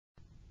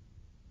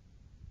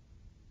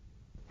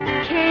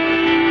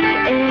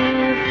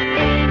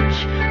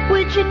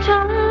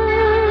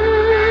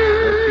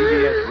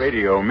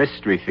Radio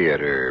Mystery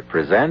Theater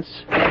presents...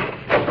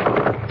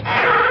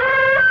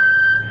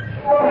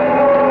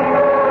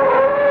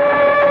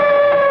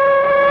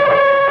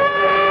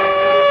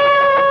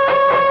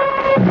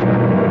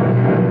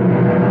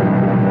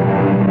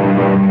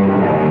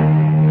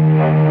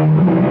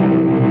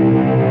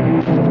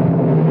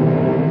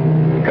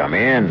 Come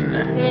in.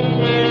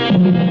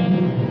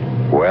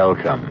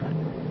 Welcome.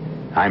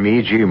 I'm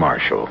E.G.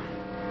 Marshall.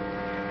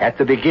 At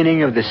the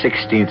beginning of the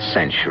 16th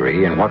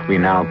century, in what we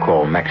now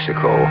call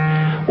Mexico,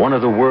 one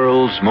of the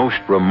world's most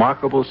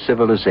remarkable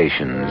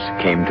civilizations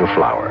came to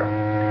flower.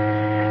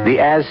 The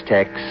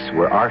Aztecs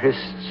were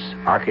artists,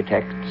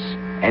 architects,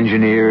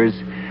 engineers,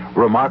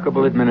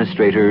 remarkable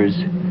administrators,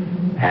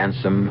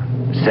 handsome,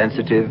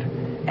 sensitive,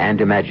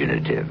 and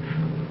imaginative.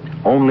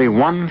 Only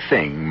one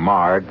thing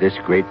marred this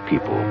great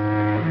people: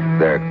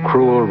 their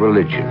cruel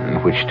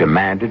religion, which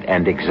demanded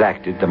and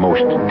exacted the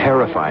most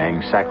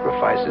terrifying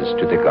sacrifices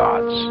to the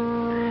gods.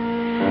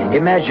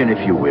 Imagine, if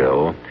you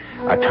will,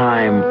 a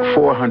time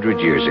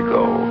 400 years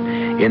ago,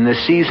 in the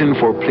season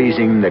for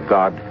pleasing the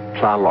god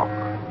Tlaloc,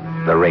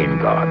 the rain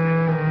god,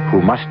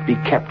 who must be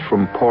kept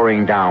from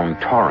pouring down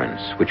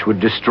torrents which would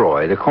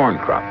destroy the corn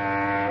crop.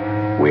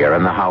 We are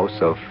in the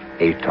house of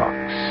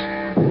Atox.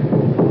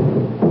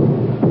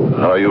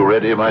 Are you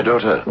ready, my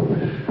daughter?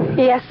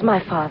 Yes, my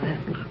father.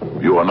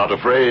 You are not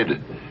afraid?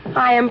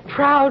 I am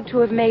proud to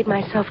have made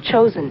myself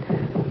chosen,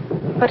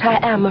 but I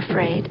am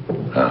afraid.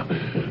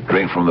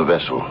 Drink from the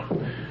vessel.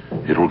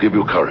 It will give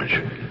you courage.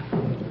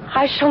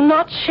 I shall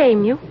not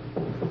shame you.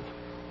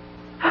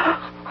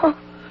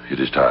 It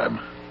is time.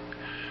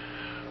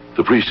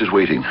 The priest is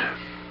waiting.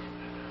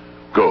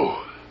 Go.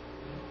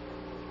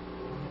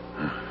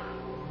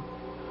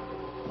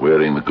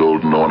 Wearing the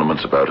golden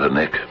ornaments about her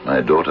neck, my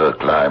daughter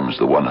climbs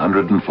the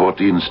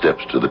 114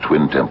 steps to the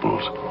twin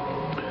temples.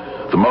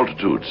 The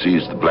multitude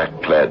sees the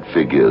black-clad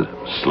figure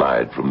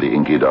slide from the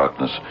inky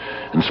darkness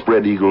and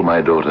spread eagle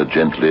my daughter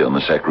gently on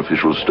the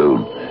sacrificial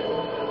stone.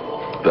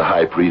 The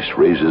high priest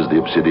raises the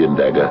obsidian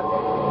dagger.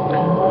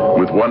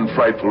 With one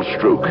frightful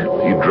stroke,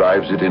 he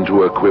drives it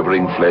into her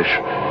quivering flesh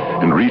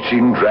and,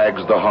 reaching,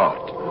 drags the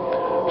heart,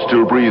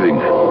 still breathing,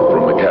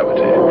 from the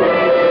cavity.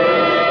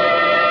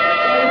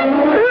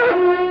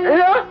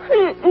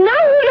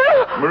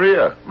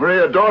 No.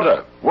 Maria,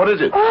 daughter, what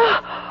is it?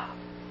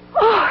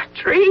 A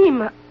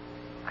dream.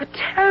 A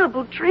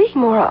terrible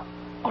dream, or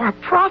a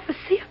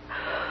prophecy.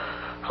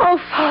 Oh,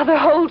 Father,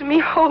 hold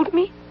me.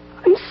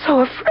 I'm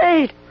so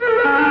afraid.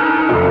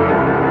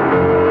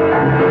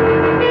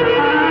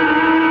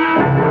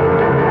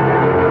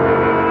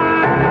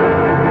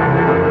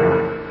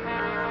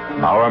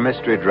 Our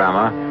mystery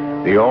drama,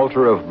 The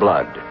Altar of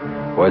Blood,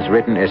 was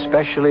written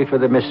especially for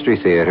the Mystery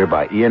Theater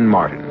by Ian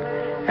Martin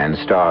and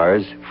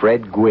stars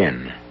Fred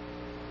Gwynne.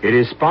 It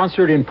is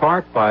sponsored in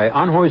part by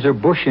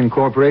Anheuser-Busch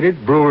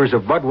Incorporated, Brewers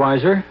of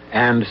Budweiser,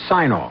 and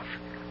Sign-Off,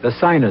 the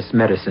sinus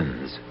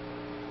medicines.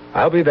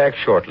 I'll be back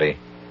shortly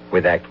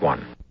with Act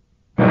One.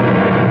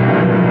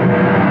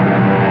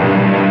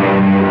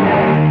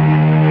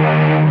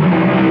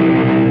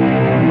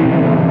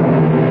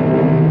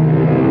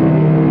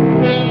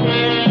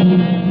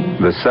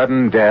 The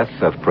sudden death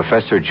of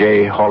Professor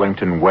J.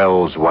 Hollington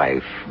Wells'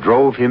 wife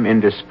drove him in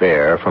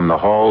despair from the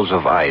halls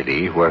of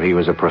Ivy, where he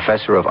was a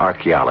professor of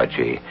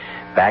archaeology,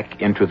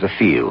 back into the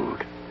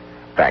field,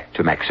 back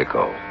to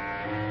Mexico.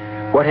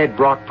 What had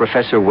brought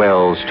Professor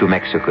Wells to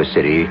Mexico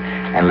City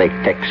and Lake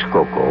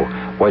Texcoco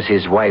was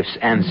his wife's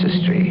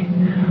ancestry.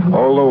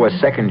 Although a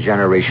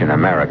second-generation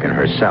American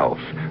herself,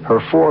 her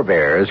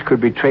forebears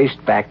could be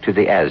traced back to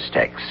the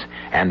Aztecs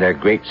and their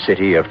great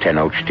city of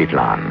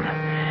Tenochtitlan.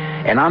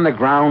 And on the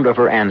ground of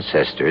her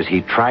ancestors,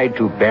 he tried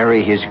to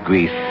bury his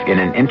grief in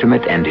an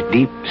intimate and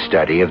deep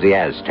study of the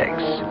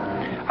Aztecs.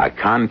 A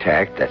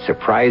contact that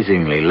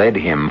surprisingly led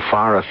him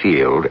far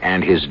afield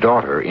and his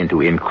daughter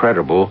into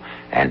incredible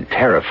and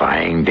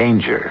terrifying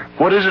danger.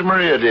 What is it,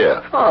 Maria,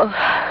 dear? Oh,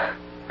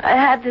 I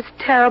had this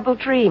terrible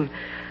dream.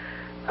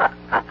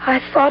 I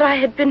thought I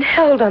had been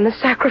held on the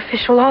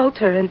sacrificial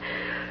altar, and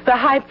the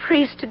high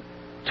priest had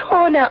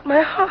torn out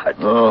my heart.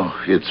 Oh,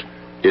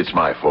 it's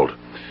my fault.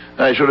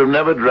 I should have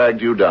never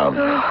dragged you down.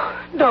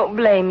 Oh, don't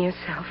blame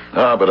yourself.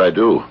 But I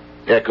do.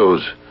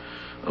 Echoes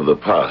of the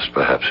past,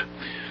 perhaps.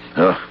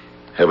 Oh,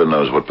 heaven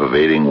knows what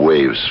pervading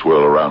waves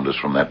swirl around us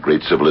from that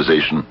great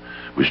civilization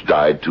which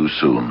died too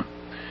soon.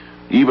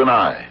 Even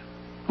I,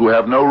 who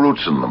have no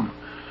roots in them,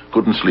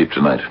 couldn't sleep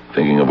tonight,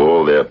 thinking of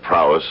all their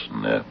prowess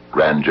and their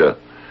grandeur.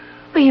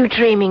 Were you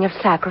dreaming of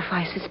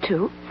sacrifices,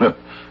 too?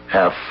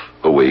 Half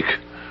awake.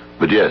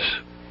 But yes,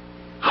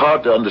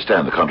 hard to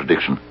understand the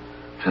contradiction.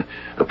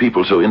 A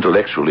people so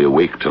intellectually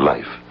awake to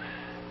life,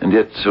 and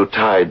yet so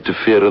tied to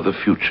fear of the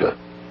future.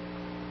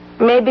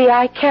 Maybe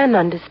I can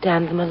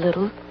understand them a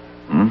little.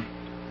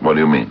 What do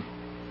you mean?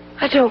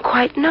 I don't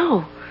quite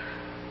know.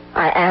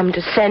 I am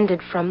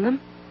descended from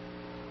them.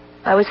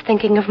 I was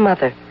thinking of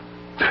Mother.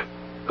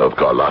 Of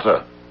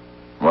Carlotta?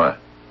 Why?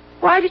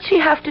 Why did she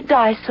have to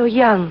die so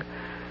young?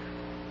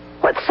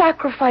 What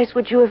sacrifice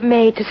would you have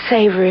made to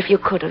save her if you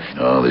could have?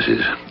 Oh, this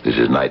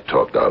is night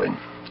talk, darling.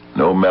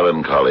 No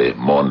melancholy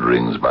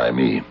maunderings by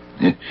me.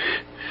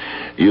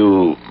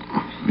 You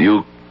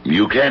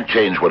can't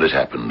change what has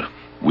happened.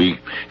 We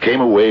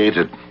came away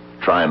to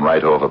try and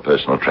write off a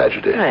personal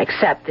tragedy.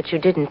 Except that you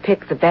didn't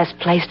pick the best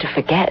place to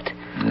forget.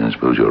 Yeah, I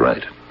suppose you're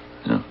right.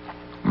 Yeah.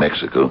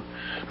 Mexico,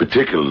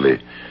 particularly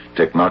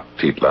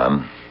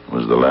Tenochtitlan,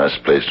 was the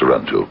last place to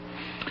run to.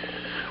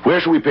 Where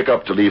shall we pick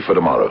up to leave for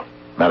tomorrow?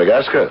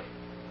 Madagascar?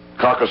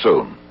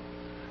 Carcassonne?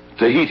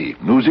 Tahiti?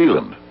 New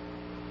Zealand?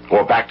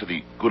 Or back to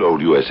the good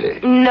old USA?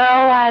 No,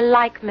 I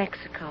like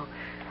Mexico.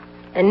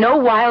 And no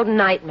wild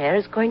nightmare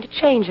is going to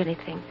change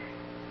anything.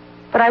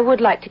 But I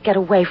would like to get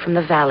away from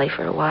the valley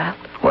for a while.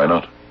 Why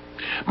not?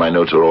 My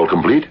notes are all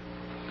complete.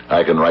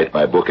 I can write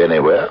my book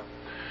anywhere.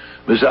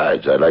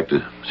 Besides, I'd like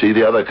to see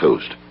the other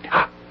coast.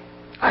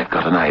 I've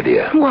got an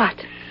idea. What?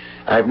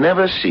 I've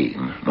never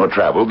seen nor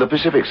traveled the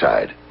Pacific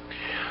side.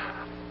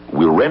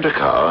 We'll rent a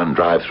car and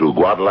drive through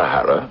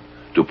Guadalajara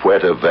to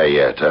Puerto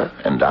Vallarta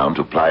and down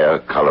to Playa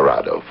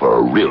Colorado for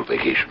a real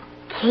vacation.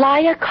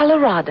 Playa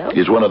Colorado?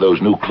 It's one of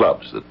those new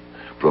clubs that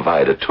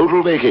provide a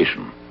total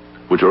vacation,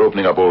 which are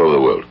opening up all over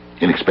the world.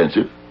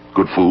 Inexpensive,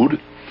 good food,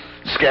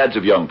 scads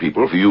of young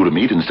people for you to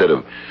meet instead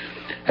of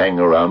hanging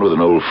around with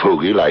an old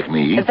fogey like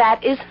me.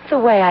 That isn't the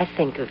way I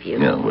think of you.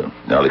 Yeah, well,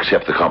 I'll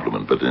accept the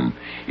compliment, but then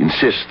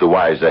insist the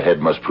wiser head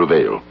must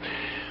prevail.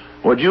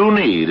 What you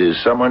need is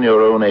someone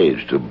your own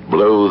age to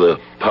blow the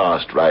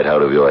past right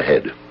out of your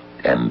head.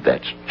 And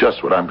that's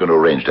just what I'm going to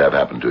arrange to have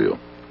happen to you.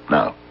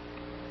 Now,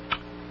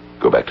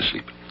 go back to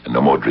sleep. And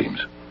no more dreams.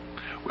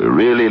 We're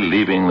really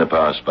leaving the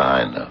past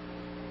behind now.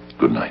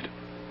 Good night.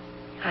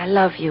 I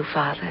love you,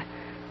 Father.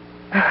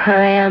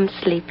 I am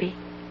sleepy.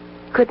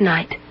 Good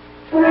night.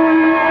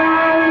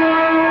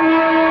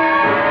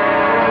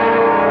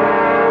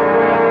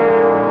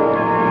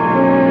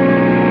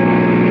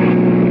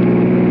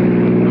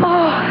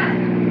 Oh,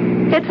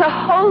 it's a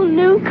whole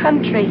new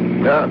country.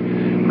 Yeah,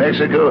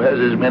 Mexico has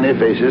as many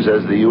faces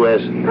as the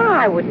U.S. Oh,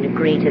 I wouldn't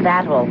agree to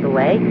that all the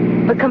way.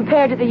 But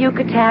compared to the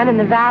Yucatan and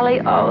the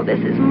valley, oh, this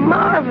is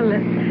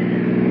marvelous.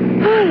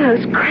 Oh,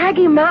 those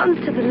craggy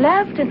mountains to the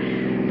left,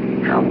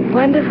 and how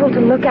wonderful to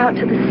look out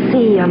to the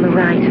sea on the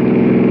right.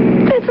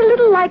 It's a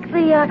little like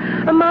the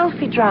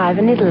Amalfi Drive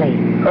in Italy.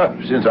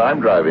 Since I'm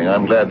driving,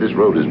 I'm glad this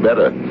road is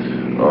better.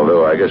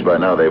 Although I guess by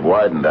now they've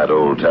widened that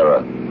old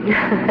terror.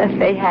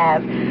 They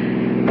have.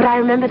 But I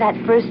remember that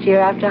first year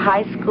after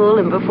high school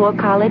and before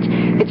college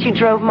that you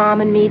drove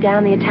Mom and me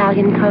down the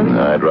Italian coast.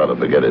 I'd rather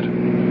forget it.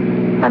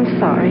 I'm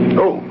sorry.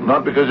 Oh,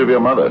 not because of your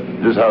mother.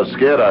 Just how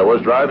scared I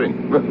was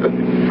driving.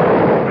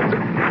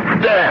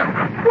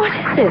 Damn! What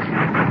is it?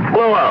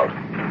 Blowout.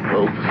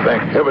 Oh,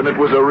 thank heaven it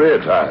was a rear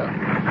tire.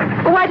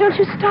 Why don't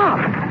you stop?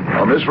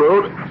 On this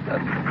road,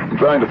 I'm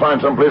trying to find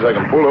some place I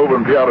can pull over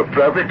and be out of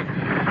traffic.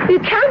 You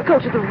can't go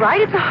to the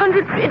right. It's a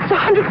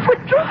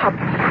 100-foot drop.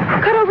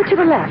 Cut over to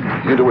the left.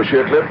 Into a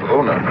sheer cliff?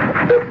 Oh, no.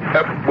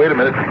 Wait a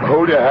minute.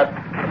 Hold your hat.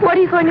 What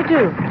are you going to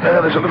do?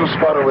 There's a little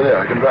spot over there.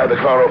 I can drive the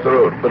car off the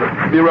road. But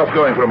it'll be rough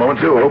going for a moment,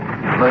 too. Hope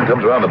nothing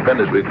comes around the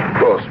bend as we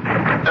cross.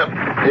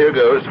 Here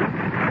goes.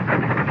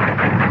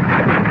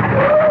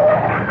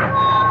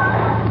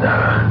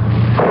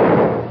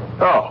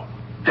 Oh,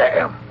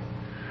 damn.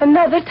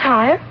 Another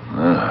tire?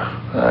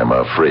 I'm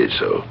afraid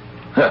so.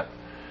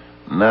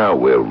 Now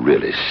we're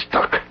really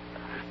stuck.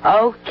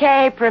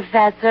 Okay,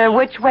 Professor.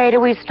 Which way do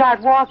we start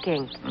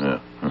walking? Yeah.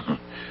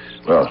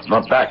 Well,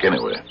 not back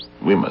anyway.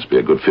 We must be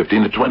a good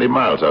 15 to 20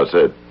 miles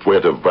outside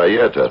Puerto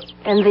Vallarta.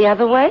 And the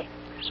other way?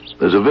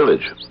 There's a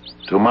village,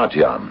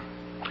 Tomatian.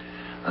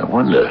 I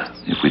wonder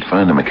if we'd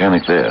find a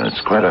mechanic there.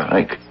 It's quite a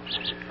hike.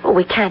 Well,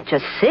 we can't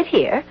just sit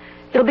here.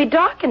 It'll be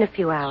dark in a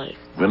few hours.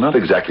 We're not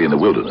exactly in the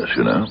wilderness,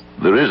 you know.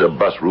 There is a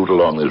bus route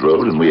along this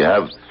road, and we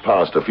have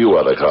passed a few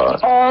other cars.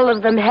 All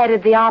of them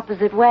headed the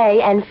opposite way,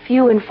 and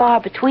few and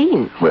far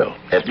between. Well,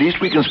 at least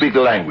we can speak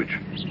the language.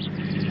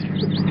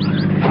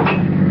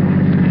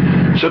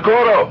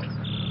 Socorro!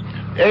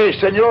 Hey,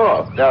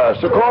 senor!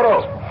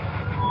 Socorro!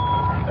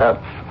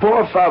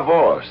 Por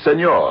favor,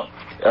 senor.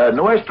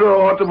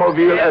 Nuestro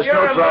automobile es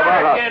no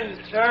trabaja.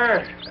 American,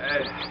 sir.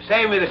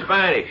 Say me the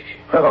Spanish.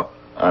 Oh,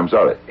 I'm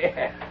sorry.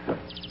 Yeah.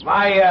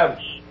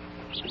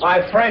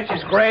 My French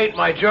is great,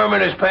 my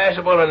German is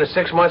passable, and in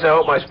 6 months I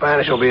hope my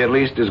Spanish will be at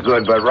least as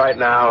good. But right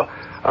now,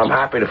 I'm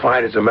happy to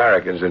find it's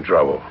Americans in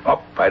trouble.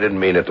 Oh, I didn't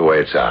mean it the way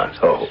it sounds.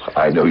 Oh,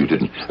 I know you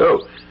didn't.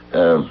 Oh,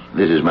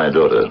 this is my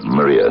daughter,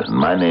 Maria.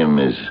 My name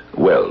is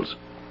Wells.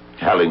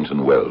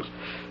 Hallington Wells.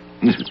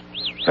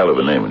 Hell of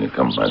a name when you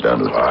come right down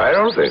to it. I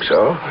don't think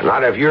so.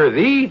 Not if you're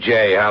the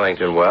J.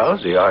 Hallington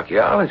Wells, the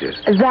archaeologist.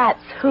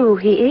 That's who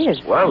he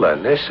is. Well,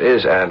 then, this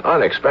is an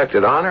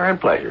unexpected honor and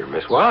pleasure,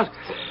 Miss Wells.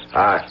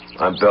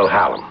 I'm Bill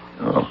Hallam.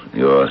 Oh,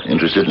 you're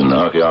interested in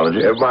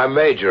archaeology? My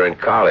major in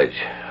college.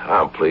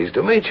 I'm pleased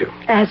to meet you.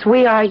 As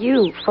we are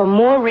you, for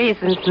more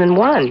reasons than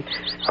one.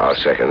 I'll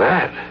second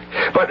that.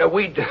 But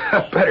we'd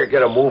better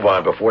get a move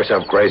on before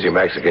some crazy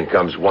Mexican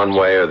comes one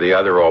way or the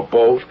other or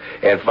both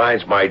and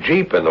finds my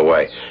Jeep in the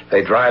way.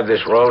 They drive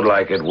this road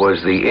like it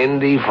was the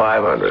Indy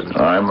 500.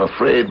 I'm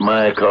afraid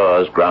my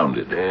car's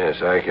grounded.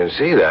 Yes, I can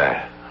see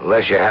that.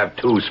 Unless you have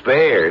 2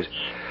 spares.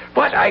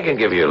 But I can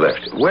give you a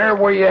lift. Where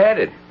were you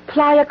headed?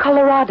 Playa,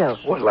 Colorado.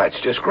 Well, that's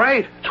just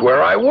great. It's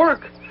where I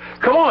work.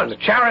 Come on, the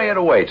chariot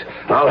awaits.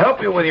 I'll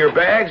help you with your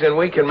bags, and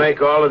we can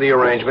make all of the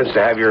arrangements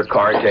to have your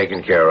car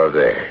taken care of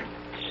there.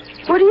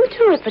 What do you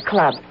do at the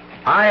club?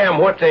 I am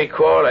what they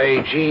call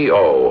a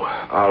G.O.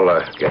 I'll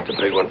get the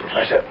big one,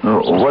 Professor.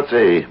 What's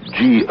a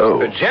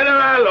G.O.?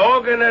 General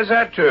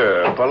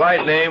Organizateur,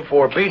 polite name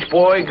for Beach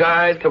Boy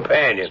Guide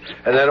Companion.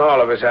 And then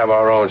all of us have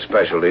our own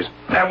specialties.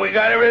 Have we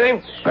got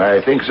everything?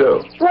 I think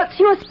so. What's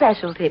your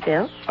specialty,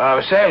 Bill? I'm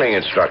a sailing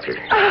instructor.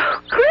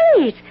 Oh,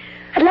 great.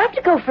 I'd love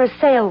to go for a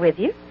sail with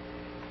you.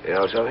 You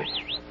know something?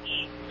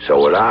 So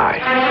would I.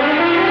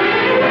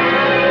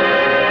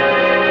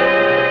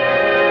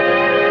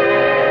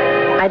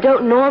 I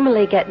don't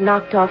normally get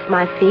knocked off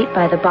my feet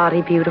by the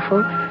body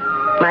beautiful.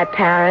 My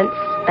parents,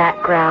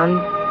 background,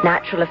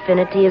 natural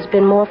affinity has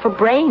been more for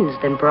brains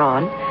than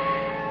brawn.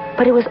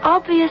 But it was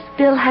obvious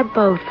Bill had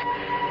both.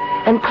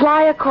 And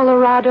Playa,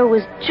 Colorado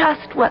was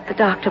just what the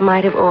doctor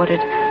might have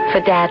ordered for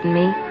Dad and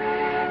me.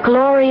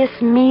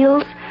 Glorious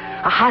meals,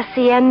 a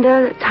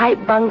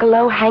hacienda-type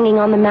bungalow hanging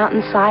on the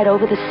mountainside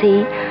over the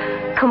sea,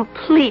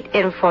 complete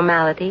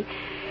informality,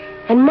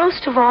 and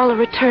most of all, a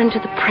return to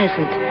the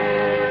present,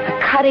 a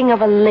cutting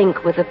of a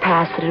link with the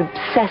past that had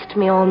obsessed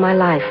me all my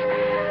life,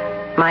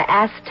 my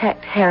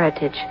Aztec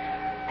heritage,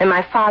 and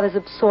my father's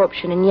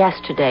absorption in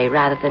yesterday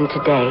rather than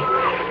today.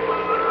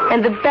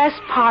 And the best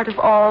part of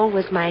all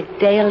was my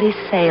daily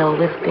sail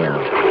with Bill.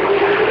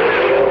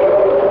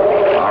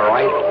 All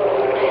right.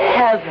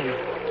 Heaven.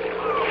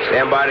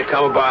 Stand by to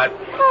come about.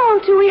 Oh,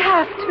 do we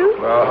have to?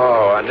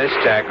 Oh, on this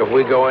tack, if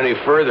we go any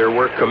further,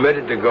 we're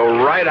committed to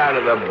go right out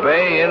of the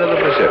bay into the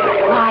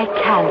Pacific. Why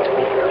can't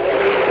we?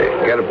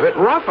 It get a bit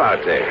rough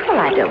out there. Well,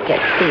 I don't get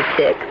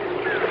seasick.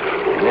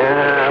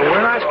 Yeah,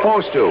 we're not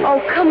supposed to. Oh,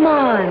 come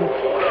on.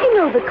 You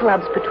know the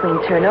clubs between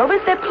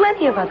turnovers. There are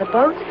plenty of other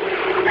boats.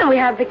 And we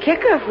have the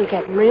kicker if we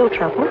get in real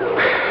trouble.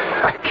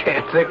 I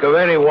can't think of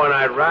anyone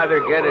I'd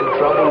rather get in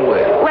trouble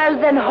with. Well,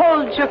 then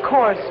hold your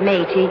course,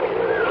 matey.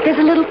 There's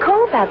a little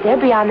cove out there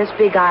beyond this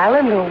big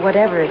island or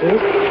whatever it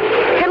is.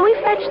 Can we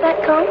fetch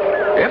that cove?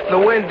 If the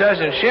wind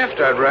doesn't shift,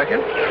 I'd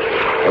reckon.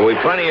 And we've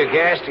plenty of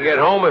gas to get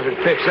home if it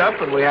picks up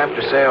and we have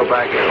to sail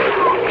back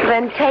inland.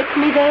 Then take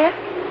me there?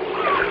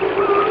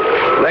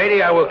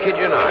 Lady, I will kid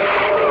you not.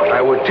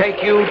 I would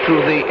take you to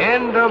the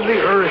end of the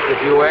earth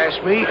if you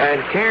ask me,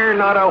 and care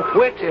not a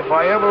whit if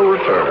I ever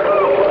return.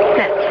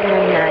 That's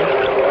very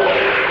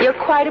nice. You're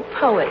quite a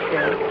poet,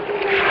 Bill.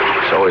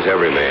 So is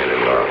every man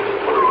in love.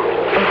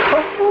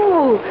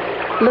 Oh,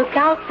 look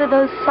out for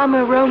those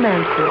summer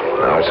romances.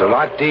 Now, it's a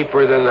lot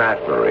deeper than that,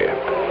 Maria.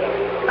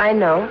 I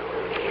know.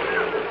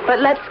 But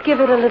let's give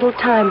it a little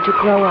time to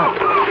grow up.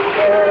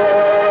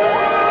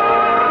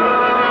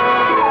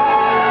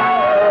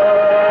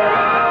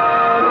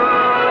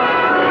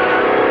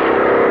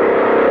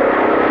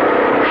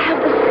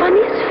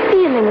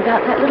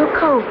 About that little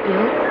cove,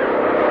 Bill.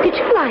 Did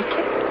you like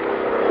it?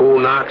 Who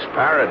knocks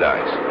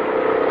paradise?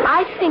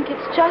 I think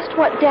it's just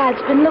what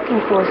Dad's been looking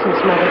for since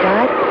Mother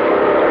died.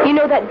 You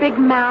know that big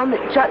mound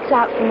that juts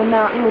out from the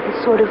mountain with a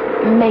sort of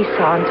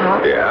mesa on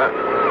top? Yeah.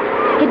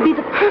 It'd be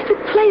the perfect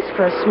place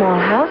for a small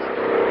house.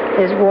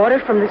 There's water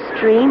from the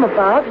stream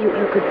above. You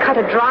could cut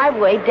a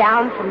driveway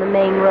down from the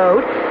main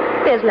road.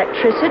 There's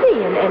electricity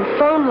and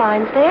phone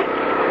lines there.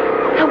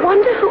 I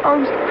wonder who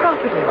owns the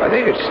property. I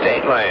think it's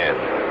state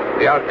land.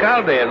 The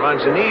alcalde in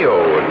Manzanillo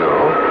would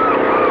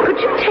know. Could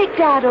you take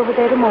Dad over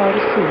there tomorrow to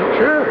see it?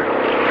 Sure.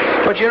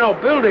 But, you know,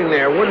 building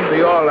there wouldn't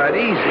be all that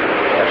easy.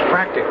 That's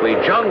practically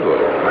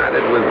jungle,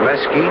 matted with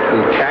mesquite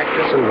and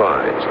cactus and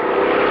vines.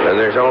 And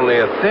there's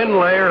only a thin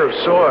layer of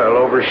soil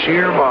over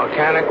sheer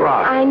volcanic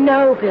rock. I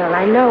know, Bill,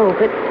 I know,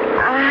 but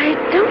I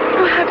don't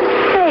know how to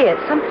say it.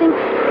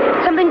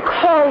 Something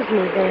calls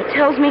me there,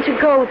 tells me to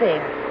go there.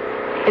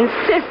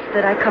 Insists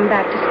that I come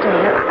back to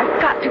stay.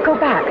 I've got to go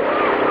back.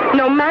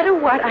 No matter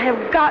what, I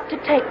have got to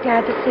take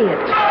Dad to see it.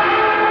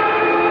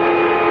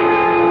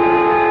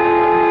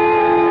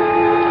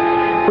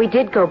 We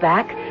did go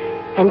back,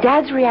 and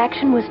Dad's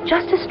reaction was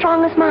just as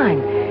strong as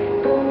mine.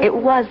 It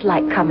was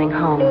like coming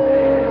home.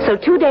 So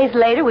 2 days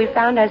later, we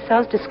found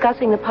ourselves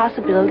discussing the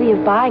possibility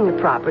of buying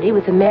the property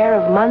with the mayor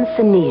of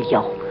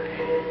Manzanillo.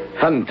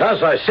 And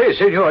as I say,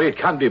 senor, it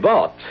can be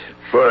bought.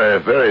 For a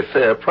very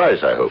fair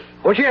price, I hope.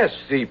 Oh, yes,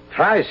 the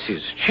price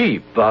is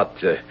cheap, but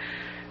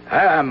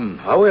I am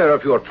aware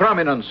of your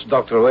prominence,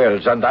 Dr.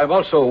 Wells, and I'm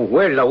also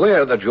well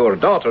aware that your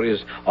daughter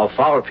is of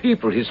our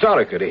people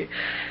historically.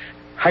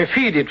 I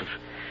feel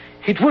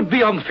it would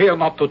be unfair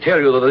not to tell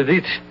you that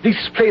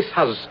this place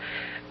has,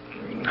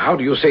 how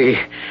do you say,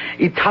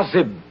 it has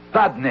a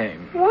bad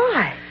name.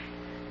 Why?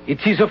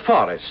 It is a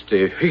forest,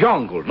 a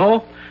jungle,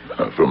 no?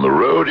 From the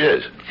road,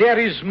 yes. There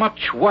is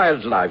much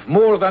wildlife,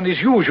 more than is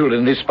usual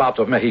in this part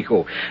of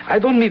Mexico. I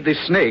don't mean the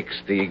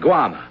snakes, the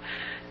iguana.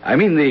 I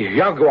mean the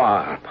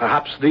jaguar,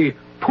 perhaps the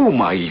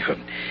puma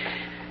even.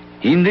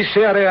 In this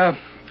area,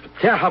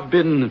 there have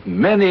been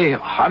many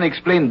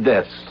unexplained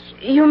deaths.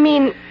 You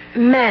mean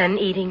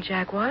man-eating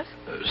jaguars?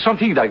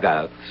 Something like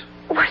that.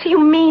 What do you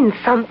mean,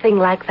 something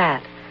like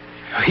that?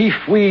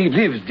 If we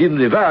lived in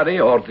the valley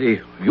or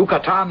the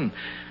Yucatan,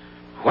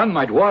 one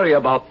might worry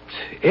about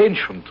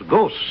ancient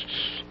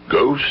ghosts.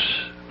 Ghosts?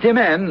 The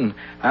men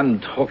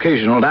and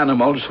occasional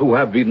animals who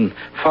have been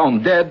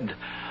found dead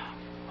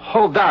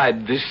all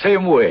died the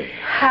same way.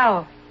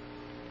 How?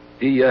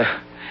 The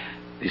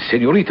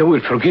senorita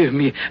will forgive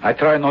me. I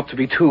try not to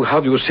be too,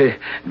 how do you say,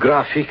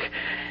 graphic.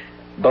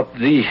 But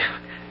the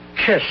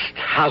chest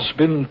has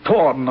been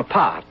torn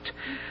apart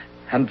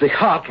and the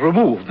heart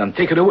removed and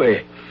taken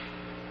away.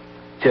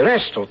 The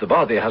rest of the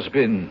body has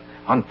been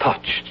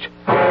untouched.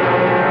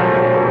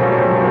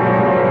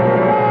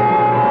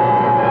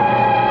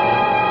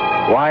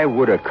 Why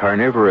would a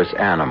carnivorous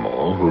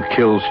animal who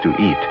kills to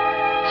eat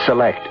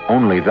select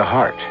only the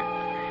heart?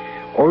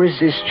 Or is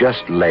this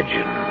just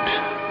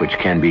legend, which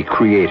can be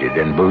created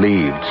and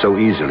believed so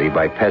easily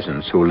by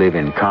peasants who live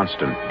in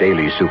constant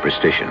daily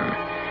superstition?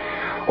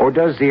 Or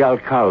does the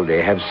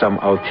alcalde have some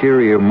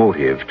ulterior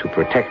motive to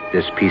protect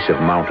this piece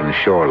of mountain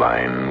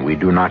shoreline we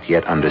do not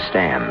yet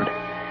understand?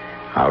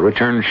 I'll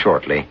return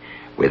shortly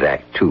with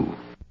Act 2.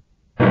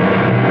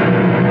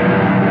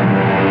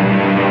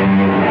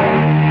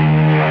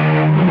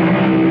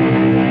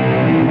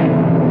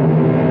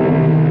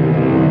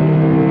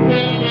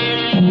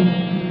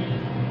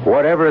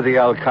 Whatever the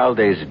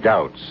alcalde's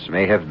doubts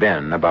may have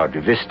been about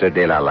Vista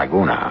de la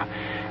Laguna,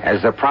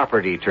 as the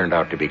property turned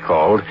out to be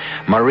called,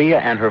 Maria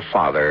and her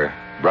father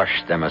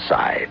brushed them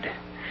aside.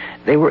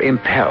 They were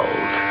impelled,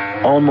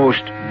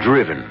 almost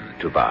driven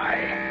to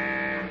buy.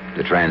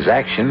 The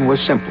transaction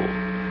was simple,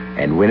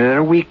 and within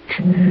a week,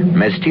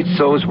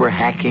 mestizos were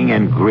hacking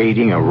and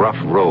grading a rough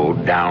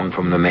road down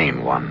from the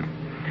main one.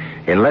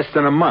 In less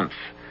than a month,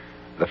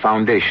 the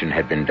foundation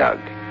had been dug,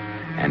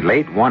 and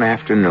late one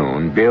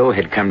afternoon, Bill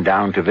had come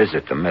down to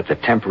visit them at the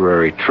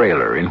temporary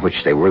trailer in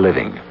which they were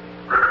living.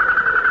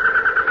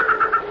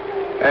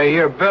 Hey,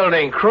 your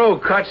building crew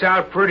cuts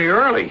out pretty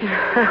early.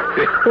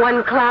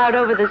 One cloud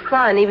over the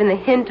sun, even the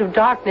hint of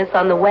darkness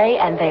on the way,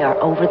 and they are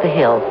over the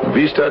hill.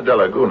 Vista de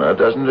Laguna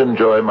doesn't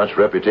enjoy much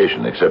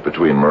reputation except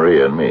between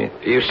Maria and me.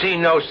 You see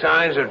no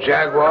signs of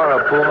jaguar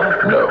or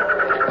puma? No.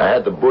 I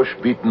had the bush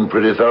beaten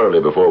pretty thoroughly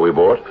before we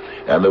bought,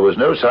 and there was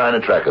no sign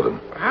of track of them.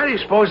 How do you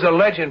suppose the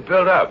legend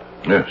built up?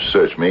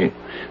 Search me.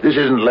 This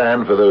isn't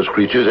land for those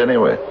creatures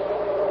anyway.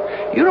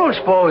 You don't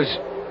suppose...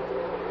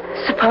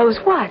 Suppose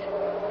what?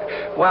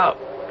 Well,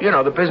 you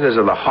know, the business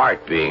of the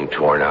heart being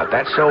torn out,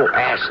 that's so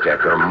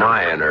Aztec or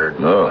Mayan or...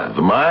 No,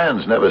 the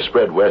Mayans never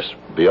spread west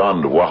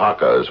beyond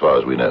Oaxaca, as far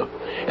as we know.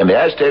 And the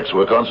Aztecs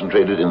were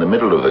concentrated in the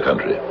middle of the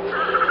country.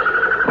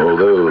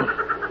 Although,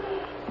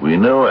 we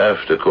know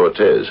after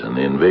Cortez and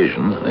the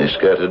invasion, they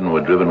scattered and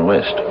were driven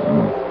west.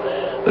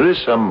 There is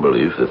some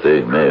belief that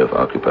they may have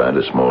occupied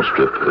a small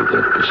strip of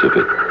the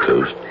Pacific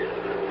coast.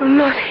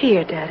 Not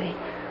here, Daddy.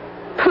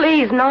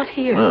 Please, not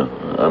here.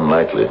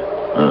 Unlikely.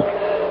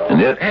 And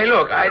yet... Hey,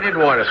 look, I didn't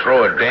want to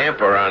throw a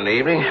damper on the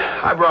evening.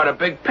 I brought a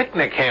big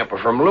picnic hamper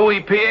from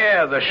Louis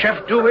Pierre, the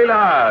chef du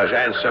village,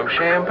 and some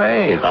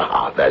champagne.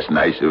 That's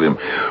nice of him.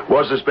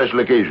 What's the special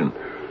occasion?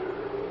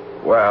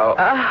 Well...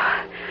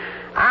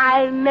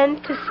 I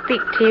meant to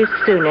speak to you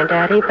sooner,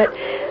 Daddy, but,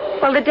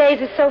 well, the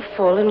days are so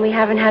full, and we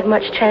haven't had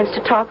much chance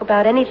to talk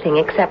about anything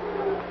except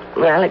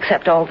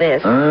all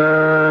this.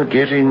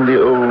 Getting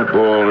the old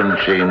ball and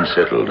chain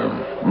settled.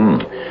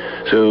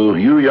 So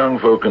you young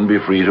folk can be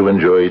free to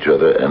enjoy each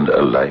other and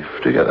a life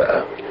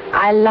together.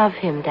 I love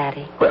him,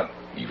 Daddy. Well,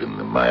 even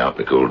the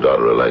myopic old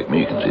daughter like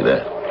me can see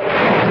that.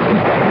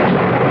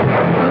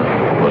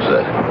 What's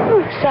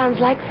that? Sounds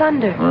like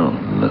thunder. Oh,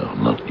 no,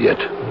 not yet.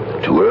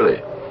 Too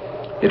early.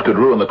 It could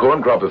ruin the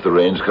corn crop if the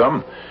rains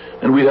come,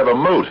 and we'd have a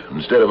moat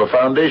instead of a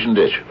foundation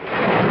ditch.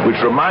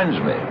 Which reminds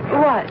me.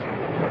 What?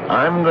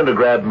 I'm going to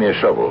grab me a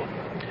shovel.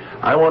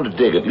 I want to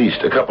dig at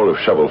least a couple of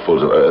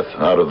shovelfuls of earth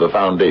out of the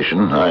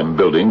foundation I'm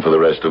building for the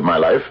rest of my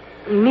life.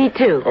 Me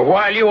too. Well,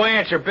 while you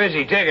ants are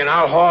busy digging,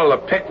 I'll haul the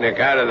picnic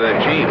out of the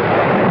Jeep.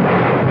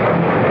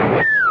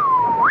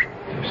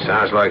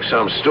 Sounds like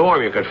some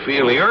storm. You could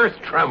feel the earth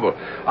tremble.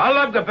 I'll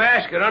lug the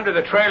basket under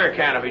the trailer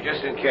canopy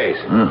just in case.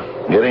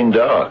 Getting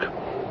dark.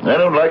 I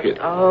don't like it.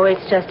 Oh,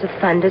 it's just a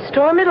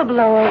thunderstorm. It'll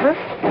blow over.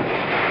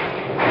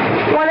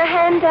 Want a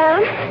hand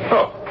down?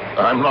 Oh,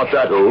 I'm not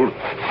that old.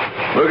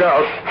 Look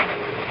out.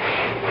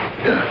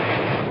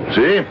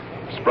 See?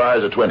 Spry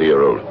as a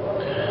 20-year-old.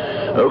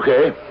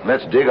 Okay,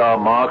 let's dig our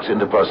marks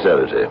into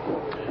posterity.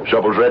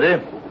 Shovels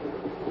ready?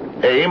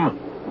 Aim.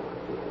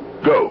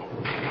 Go.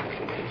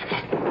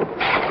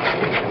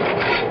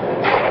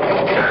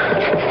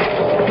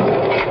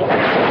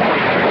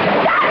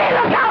 Daddy,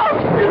 look out!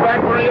 Get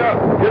back, Maria!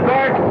 Get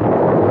back!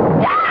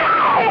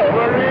 Daddy!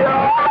 Maria!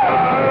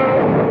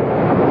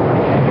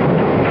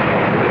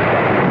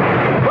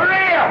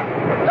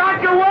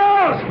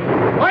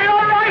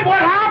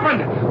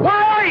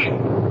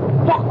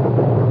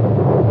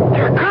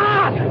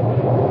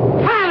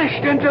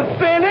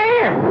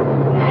 there.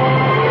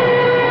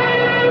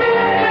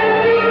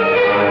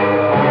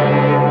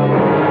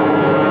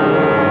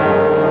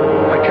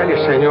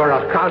 Senor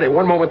Alcalde,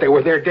 one moment they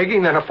were there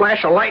digging, then a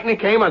flash of lightning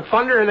came and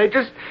thunder, and they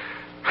just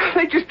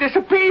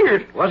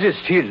disappeared. Was it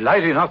still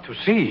light enough to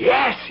see?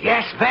 Yes,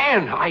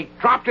 then. I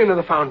dropped into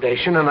the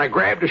foundation, and I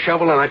grabbed a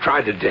shovel, and I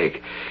tried to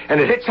dig. And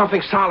it hit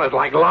something solid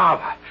like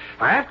lava.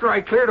 After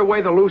I cleared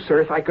away the loose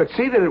earth, I could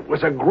see that it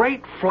was a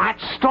great flat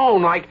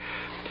stone, like...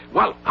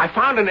 Well, I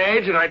found an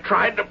edge, and I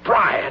tried to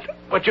pry it,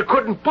 but you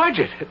couldn't budge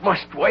it. It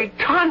must weigh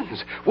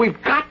tons.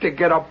 We've got to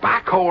get a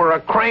backhoe or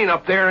a crane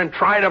up there and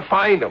try to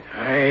find them.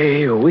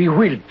 Hey, we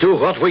will do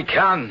what we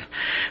can.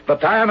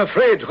 But I am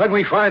afraid when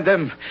we find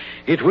them,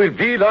 it will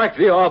be like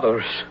the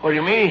others. What do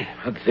you mean?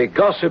 The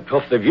gossip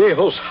of the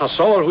viejos has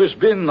always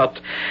been that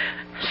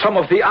some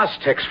of the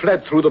Aztecs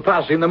fled through the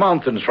pass in the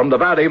mountains from the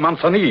Valley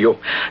Manzanillo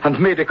and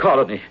made a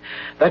colony.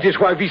 That is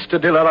why Vista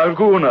de la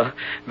Laguna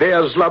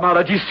bears la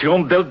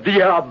maledición del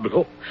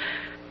diablo.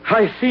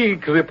 I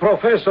think the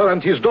professor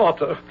and his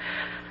daughter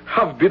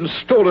have been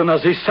stolen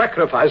as a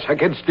sacrifice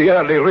against the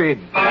early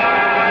rain.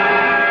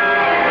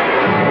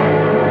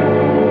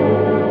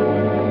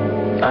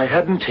 I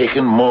hadn't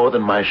taken more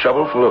than my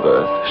shovelful of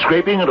earth,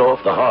 scraping it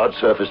off the hard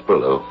surface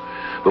below,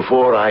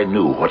 before I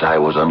knew what I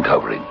was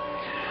uncovering.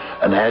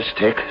 An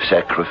Aztec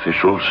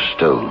sacrificial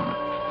stone.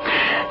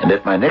 And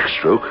at my next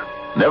stroke,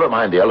 never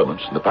mind the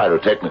elements and the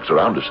pyrotechnics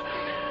around us,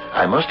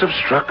 I must have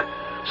struck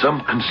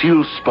some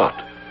concealed spot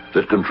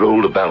that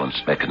controlled a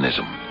balance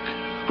mechanism.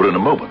 For in a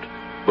moment,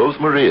 both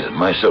Maria and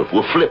myself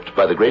were flipped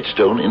by the great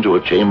stone into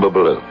a chamber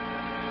below.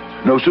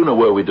 No sooner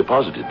were we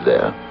deposited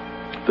there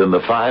than the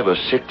 5 or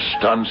 6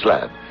 ton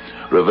slab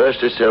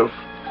reversed itself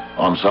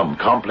on some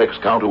complex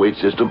counterweight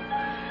system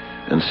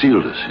and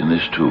sealed us in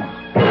this tomb.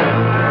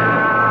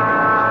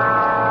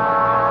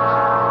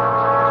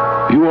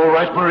 You all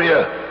right,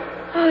 Maria?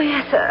 Oh,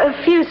 yes, a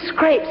few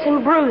scrapes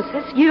and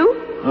bruises. You?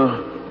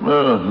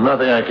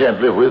 Nothing I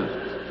can't live with,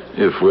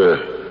 if we're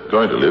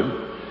going to live.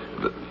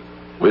 But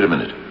wait a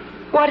minute.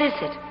 What is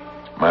it?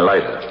 My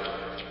lighter.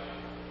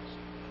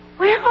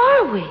 Where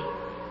are we?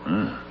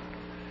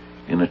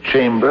 In a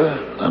chamber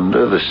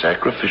under the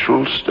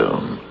sacrificial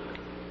stone.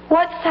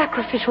 What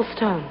sacrificial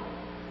stone?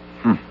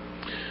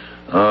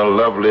 Our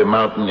lovely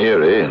Mountain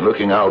Erie,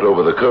 looking out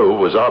over the cove,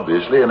 was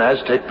obviously an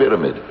Aztec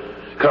pyramid,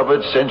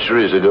 covered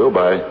centuries ago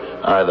by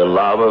either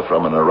lava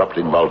from an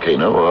erupting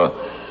volcano or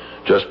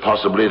just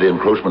possibly the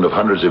encroachment of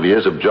hundreds of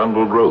years of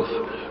jungle growth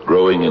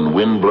growing in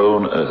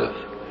wind-blown earth.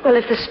 Well,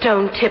 if the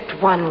stone tipped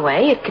one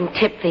way, it can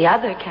tip the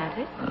other, can't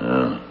it?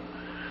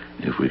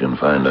 If we can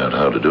find out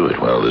how to do it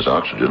while there's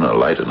oxygen or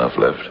light enough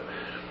left.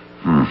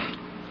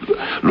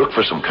 Look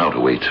for some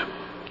counterweights.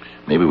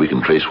 Maybe we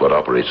can trace what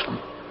operates them.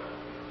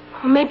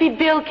 Or maybe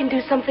Bill can do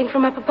something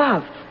from up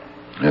above.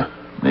 Yeah,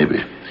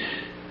 maybe.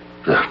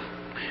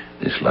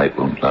 This light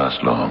won't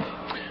last long.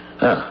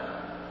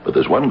 But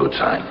there's one good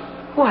sign.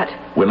 What?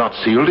 We're not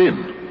sealed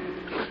in.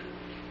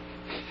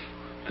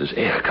 There's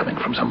air coming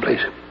from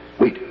someplace.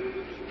 Wait.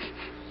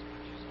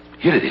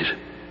 Here it is.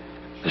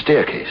 The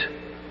staircase.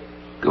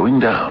 Going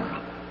down.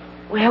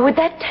 Where would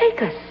that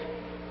take us?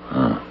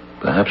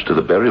 Perhaps to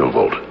the burial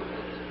vault.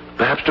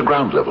 Perhaps to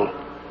ground level.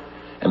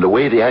 And the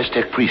way the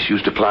Aztec priests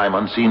used to climb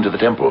unseen to the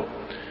temple.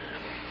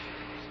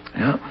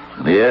 Yeah,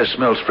 the air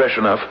smells fresh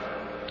enough.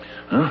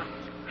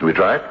 Shall we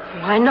try it?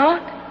 Why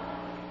not?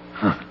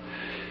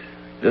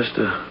 Just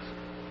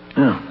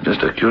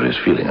a curious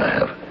feeling I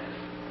have.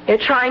 You're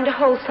trying to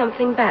hold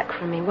something back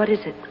from me. What is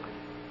it?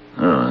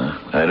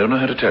 I don't know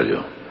how to tell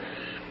you.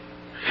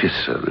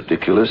 It's a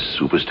ridiculous,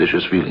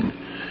 superstitious feeling.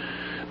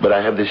 But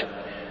I have this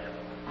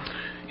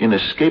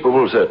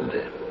inescapable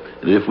certainty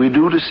that if we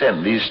do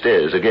descend these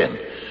stairs again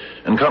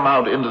and come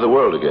out into the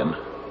world again,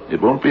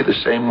 it won't be the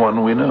same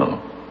one we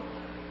know.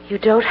 You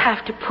don't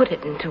have to put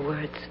it into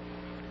words.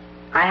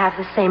 I have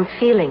the same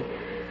feeling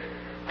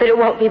that it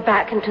won't be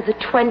back into the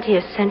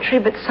 20th century,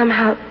 but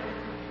somehow,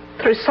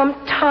 through some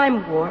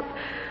time warp,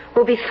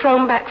 we'll be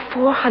thrown back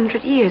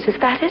 400 years. Is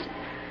that it?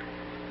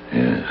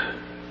 Yes.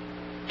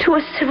 To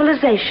a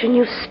civilization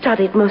you've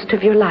studied most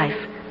of your life.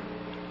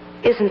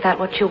 Isn't that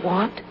what you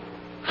want?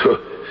 So,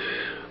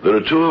 there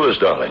are 2 of us,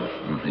 darling.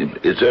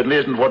 It certainly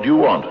isn't what you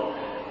want.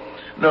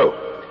 No.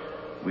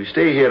 We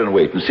stay here and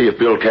wait and see if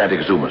Bill can't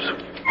exhume us. Is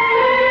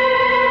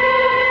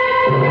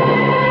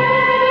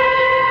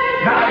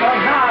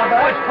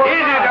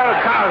it,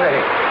 Alcalde?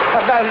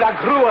 La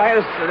grua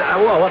is...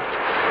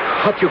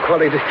 what do you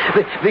call it?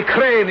 The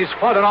crane is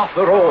fallen off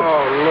the road.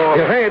 Oh, Lord.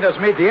 The rain has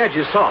made the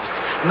edges soft.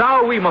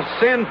 Now we must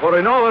send for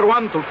another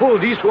one to pull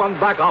this one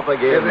back up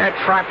again. If they're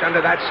trapped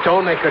under that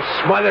stone, they could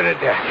smother to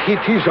death.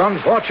 It is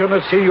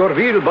unfortunate, Senor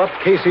Vil, but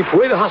que si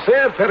puede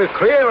hacer para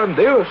creer en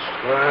Dios.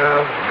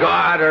 Well,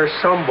 God or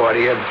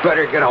somebody had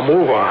better get a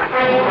move on.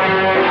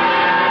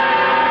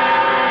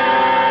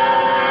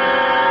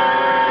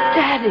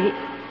 Daddy.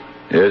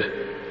 Yes?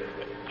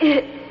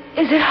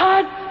 Is it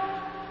hard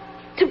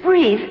to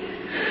breathe?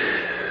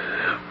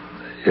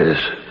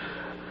 Yes.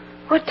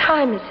 What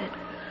time is it?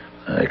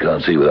 I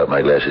can't see without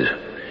my glasses.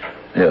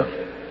 Here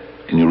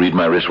Can you read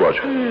my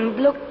wristwatch?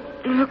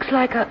 Looks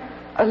like a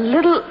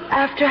little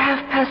after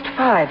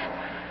 5:30.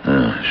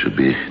 Should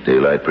be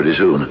daylight pretty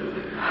soon.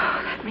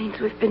 That means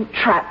we've been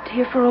trapped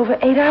here for over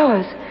 8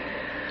 hours.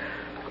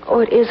 Oh,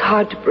 it is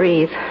hard to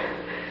breathe.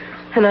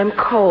 And I'm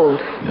cold.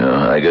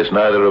 Yeah, I guess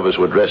neither of us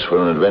were dressed for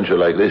an adventure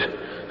like this.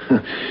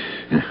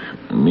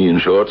 Me in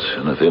shorts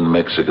and a thin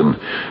Mexican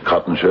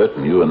cotton shirt,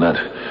 and you in that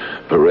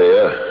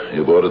pareja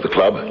you bought at the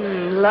club.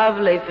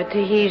 Lovely for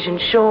Tahitian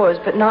shores,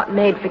 but not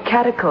made for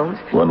catacombs.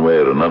 One way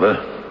or another,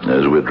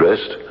 as we're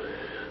dressed,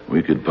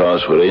 we could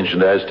pass for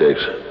ancient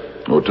Aztecs,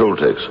 or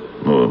Toltecs,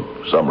 or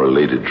some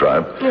related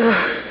tribe.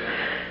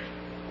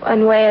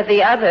 One way or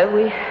the other,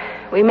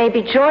 we may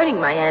be joining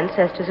my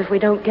ancestors if we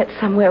don't get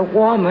somewhere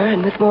warmer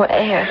and with more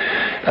air.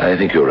 I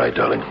think you're right,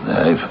 darling.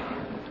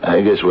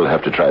 I guess we'll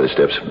have to try the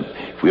steps.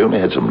 If we only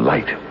had some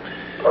light.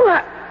 Oh,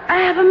 I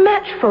have a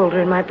match folder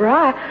in my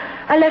bra.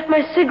 I left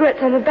my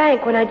cigarettes on the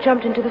bank when I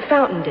jumped into the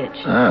fountain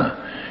ditch.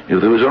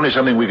 If there was only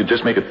something we could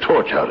just make a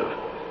torch out of.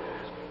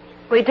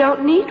 We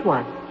don't need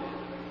one.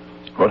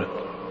 What?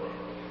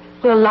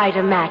 We'll light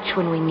a match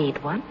when we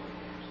need one.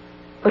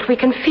 But we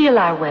can feel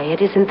our way.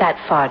 It isn't that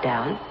far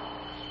down.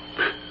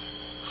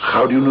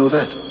 How do you know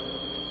that?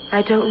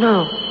 I don't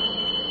know.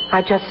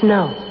 I just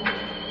know.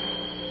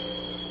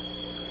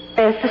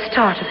 There's the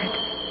start of it.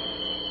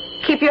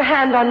 Keep your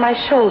hand on my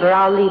shoulder.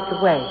 I'll lead the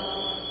way.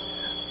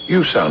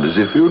 You sound as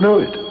if you know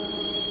it.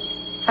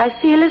 I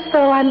feel as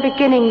though I'm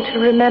beginning to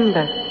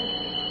remember.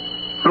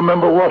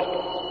 Remember what?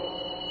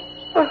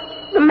 Oh,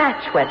 the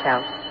match went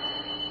out.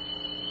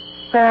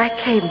 Where I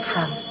came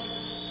from.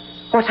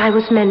 What I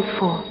was meant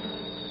for.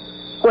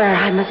 Where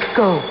I must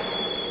go.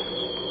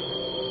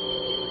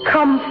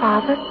 Come,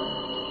 Father.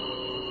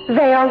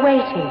 They are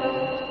waiting.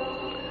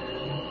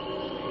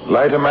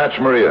 Light a match,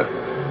 Maria.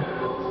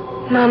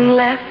 None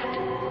left.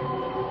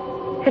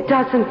 It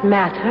doesn't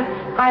matter.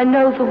 I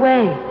know the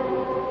way.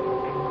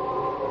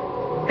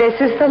 This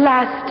is the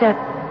last step,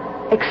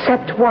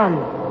 except one.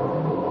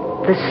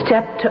 The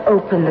step to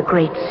open the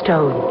great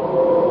stone.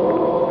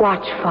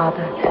 Watch,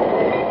 Father.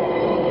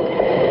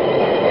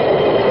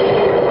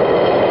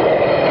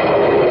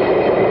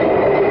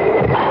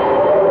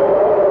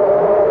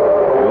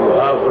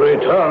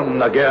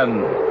 Return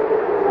again,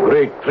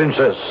 great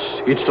Princess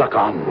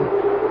Itzlacan.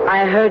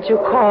 I heard you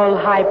call,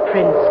 High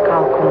Prince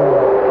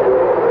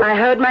Kalkum. I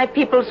heard my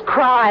people's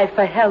cry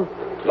for help.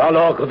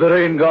 Tlaloc, the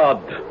rain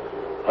god,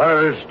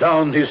 hurls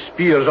down his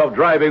spears of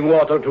driving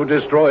water to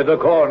destroy the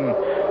corn,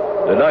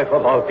 the life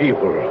of our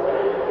people.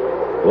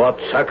 What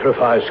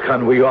sacrifice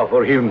can we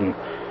offer him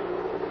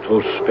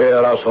to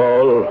spare us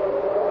all?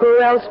 Who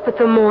else but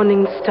the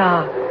morning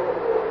star?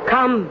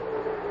 Come,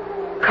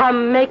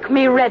 make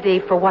me ready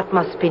for what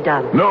must be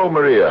done. No,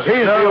 Maria.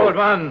 Seize the old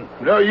man.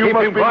 No, you Keep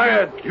must him be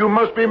quiet. You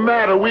must be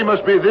mad, or we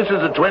must be. This is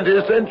the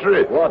 20th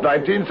century. What?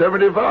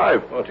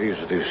 1975. What is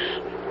this?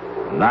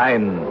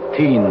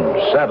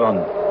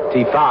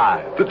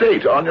 1975. The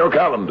date on your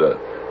calendar.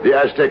 The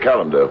Aztec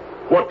calendar.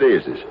 What day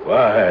is this?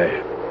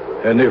 Why,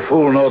 any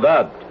fool know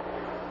that.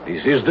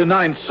 This is the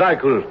 9th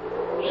cycle.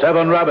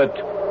 7 rabbit,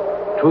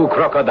 2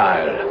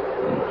 crocodile.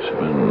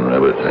 7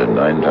 rabbit,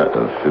 9,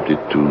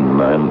 52,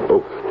 9.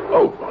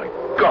 Oh, my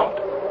God.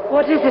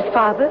 What is it,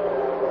 Father?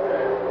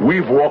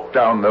 We've walked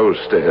down those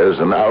stairs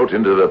and out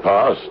into the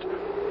past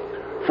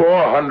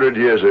 400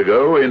 years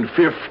ago in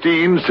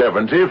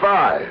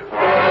 1575.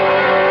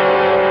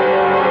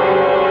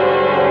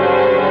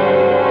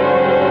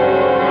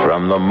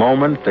 From the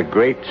moment the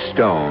great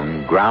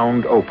stone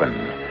ground open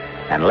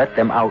and let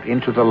them out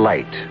into the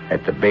light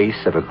at the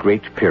base of a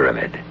great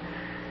pyramid,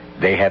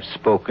 they have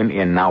spoken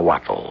in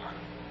Nahuatl,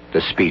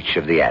 the speech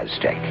of the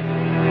Aztec.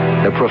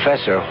 The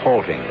professor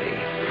haltingly,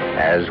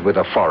 as with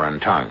a foreign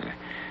tongue,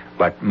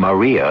 but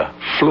Maria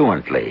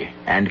fluently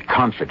and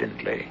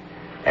confidently,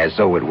 as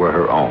though it were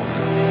her own.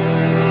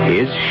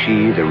 Is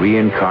she the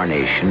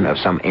reincarnation of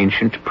some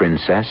ancient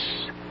princess,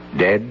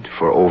 dead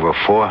for over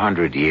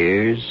 400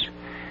 years?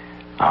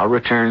 I'll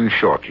return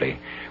shortly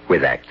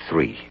with Act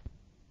 3.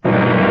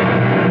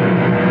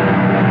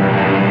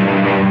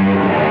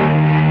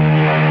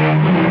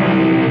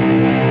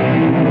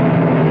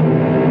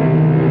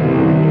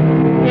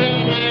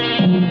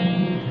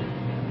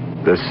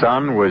 The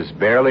sun was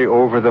barely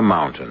over the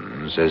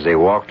mountains as they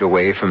walked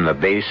away from the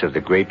base of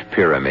the great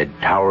pyramid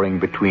towering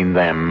between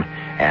them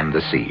and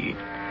the sea.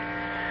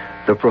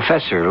 The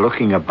professor,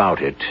 looking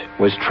about it,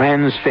 was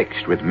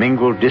transfixed with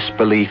mingled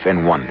disbelief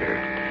and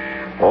wonder.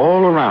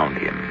 All around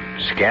him,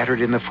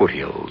 scattered in the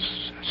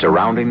foothills,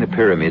 surrounding the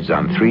pyramids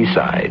on 3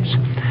 sides,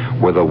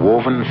 were the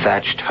woven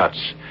thatched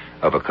huts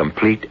of a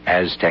complete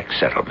Aztec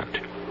settlement.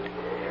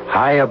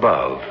 High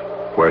above,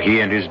 where he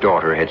and his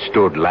daughter had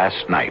stood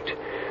last night,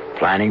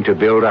 planning to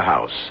build a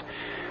house,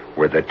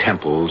 were the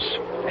temples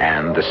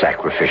and the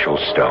sacrificial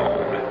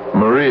stone.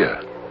 Maria.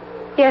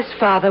 Yes,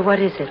 Father, what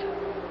is it?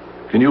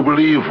 Can you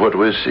believe what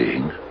we're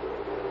seeing?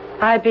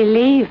 I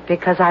believe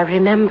because I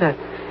remember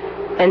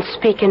and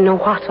speak in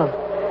Nahuatl.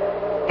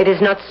 It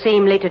is not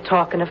seemly to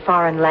talk in a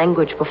foreign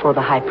language before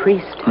the high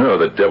priest. Oh,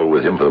 the devil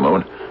with him for the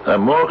moment.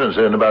 I'm more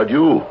concerned about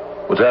you.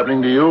 What's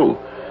happening to you?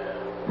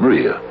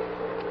 Maria,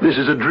 this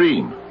is a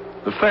dream.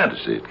 A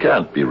fantasy. It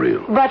can't be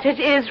real. But it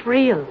is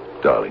real.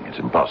 Darling, it's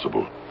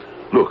impossible.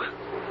 Look,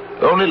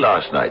 only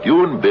last night,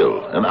 you and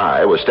Bill and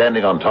I were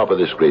standing on top of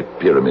this great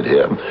pyramid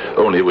here,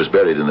 only it was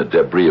buried in the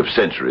debris of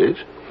centuries,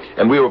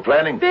 and we were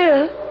planning...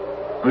 Bill?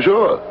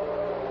 Sure.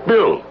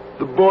 Bill,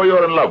 the boy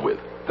you're in love with.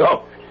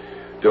 Oh,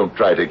 don't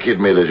try to kid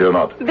me that you're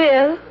not.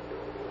 Bill?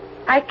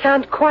 I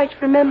can't quite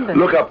remember.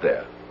 Look up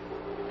there.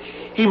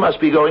 He must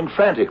be going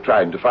frantic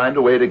trying to find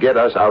a way to get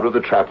us out of the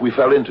trap we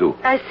fell into.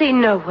 I see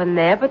no one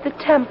there but the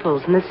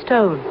temples and the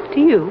stone. Do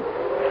you?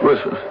 Well,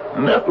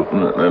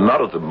 no,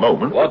 not at the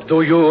moment. What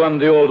do you and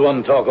the old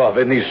one talk of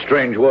in these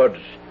strange words,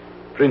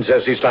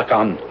 Princess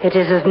Istakan? It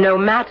is of no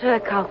matter,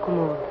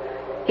 Calcumul.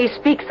 He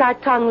speaks our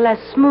tongue less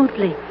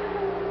smoothly.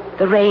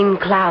 The rain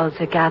clouds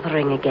are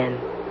gathering again.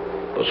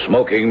 The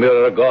smoking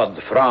mirror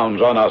god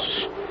frowns on us,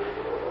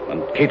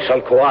 and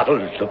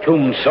Quetzalcoatl, the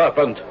plumed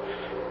serpent,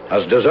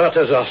 has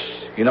deserted us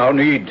in our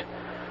need.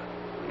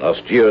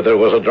 Last year there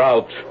was a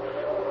drought.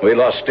 We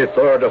lost a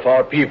third of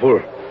our people.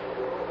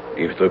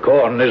 If the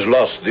corn is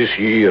lost this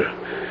year,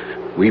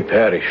 we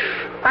perish.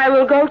 I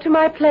will go to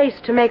my place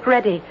to make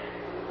ready.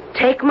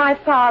 Take my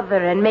father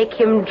and make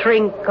him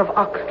drink of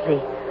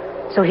Oxley,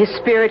 so his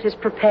spirit is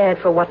prepared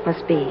for what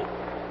must be.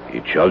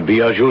 It shall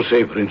be as you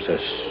say,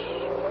 Princess.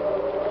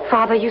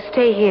 Father, you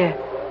stay here.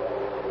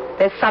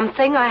 There's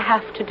something I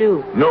have to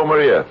do. No,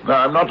 Maria. No,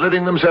 I'm not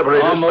letting them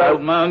separate us. Come,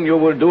 old man, you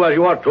will do as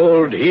you are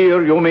told.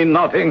 Here you mean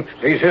nothing.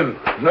 Seize him.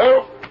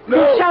 No.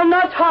 You shall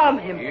not harm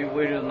him. He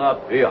will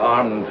not be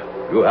harmed.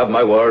 You have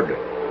my word.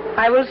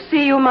 I will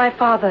see you, my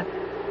father.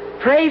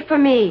 Pray for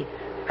me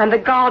and the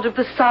God of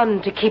the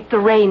sun to keep the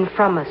rain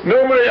from us.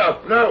 No, Maria.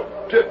 No.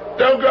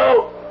 Don't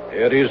go.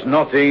 There is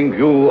nothing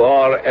you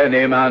or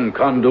any man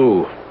can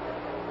do.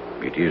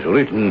 It is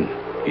written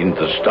in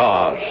the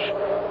stars.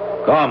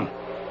 Come,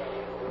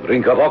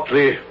 drink of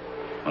Oxley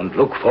and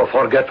look for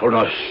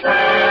forgetfulness.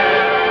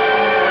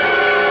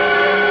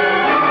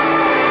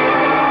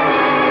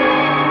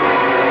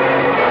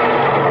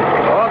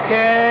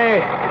 Okay,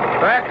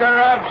 back her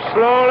up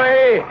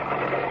slowly.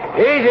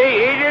 Easy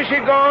she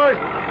goes.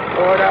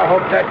 Lord, I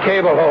hope that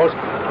cable holds.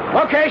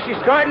 Okay, she's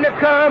starting to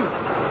come.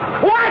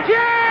 Watch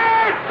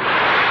it!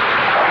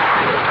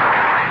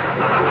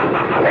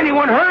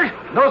 Anyone hurt?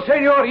 No,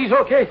 senor, he's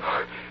okay.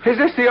 Is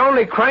this the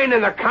only crane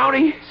in the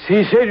county?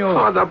 Si, senor.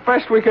 Oh, the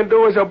best we can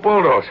do is a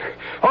bulldozer.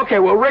 Okay,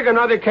 we'll rig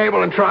another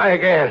cable and try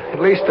again. At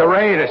least the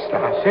rain has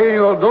stopped.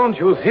 Senor, don't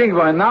you think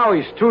by now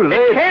it's too late?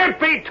 It can't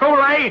be too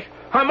late.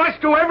 I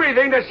must do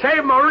everything to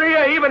save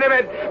Maria, even if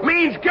it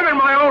means giving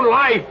my own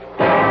life.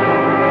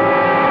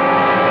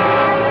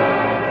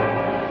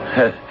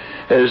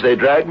 As they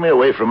dragged me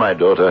away from my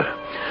daughter,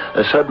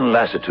 a sudden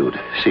lassitude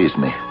seized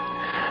me.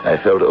 I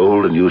felt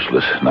old and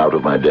useless and out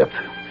of my depth.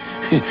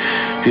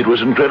 It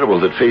was incredible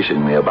that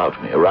facing me,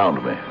 about me,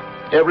 around me,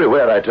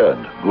 everywhere I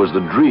turned, was the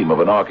dream of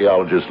an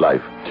archaeologist's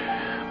life.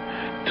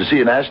 To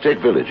see an Aztec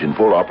village in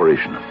full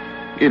operation,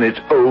 in its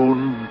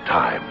own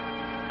time.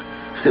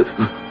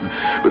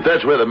 But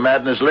that's where the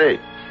madness lay.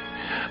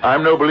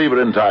 I'm no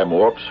believer in time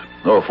warps,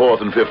 or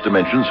fourth and fifth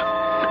dimensions.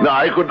 No,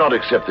 I could not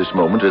accept this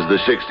moment as the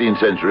 16th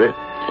century.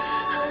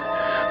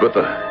 But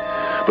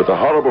the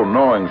horrible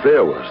gnawing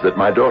fear was that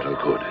my daughter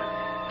could,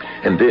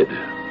 and did,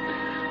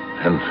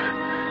 and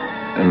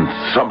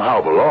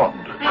somehow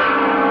belonged.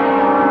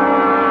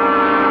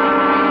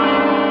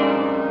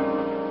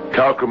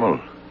 Calcumul.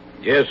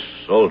 Yes,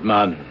 old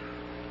man.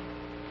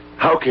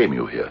 How came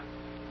you here?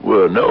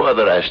 Where no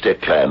other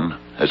Aztec clan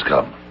has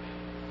come?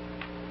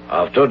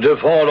 After the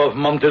fall of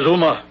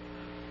Montezuma,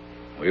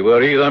 we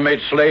were either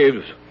made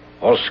slaves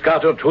or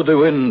scattered to the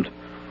wind.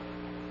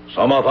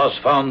 Some of us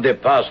found a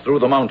pass through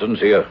the mountains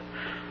here,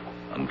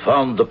 and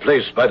found the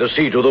place by the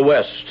sea to the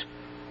west.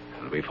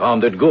 And we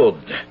found it good.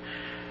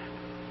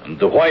 And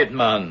the white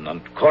man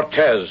and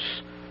Cortez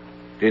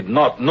did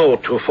not know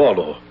to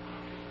follow.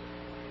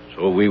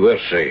 So we were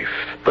safe.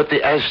 But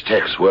the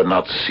Aztecs were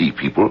not sea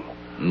people.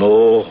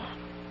 No.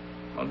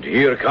 And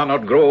here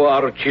cannot grow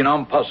our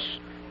chinampas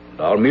and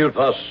our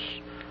milpas.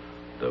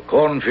 The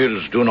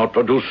cornfields do not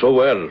produce so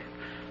well.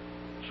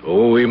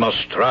 So we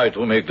must try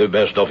to make the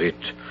best of it.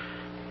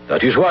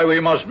 That is why we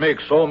must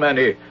make so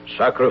many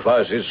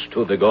sacrifices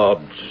to the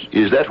gods.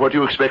 Is that what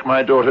you expect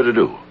my daughter to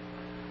do?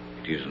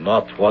 It is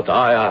not what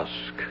I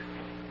ask.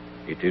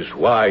 It is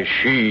why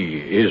she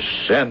is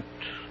sent.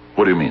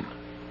 What do you mean?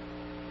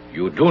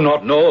 You do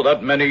not know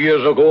that many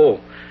years ago,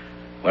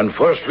 when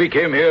first we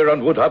came here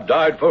and would have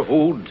died for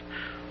food,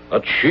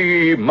 that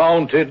she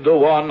mounted the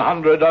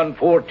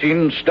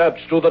 114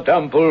 steps to the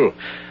temple,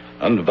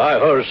 and by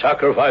her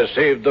sacrifice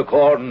saved the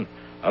corn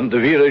and the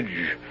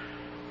village.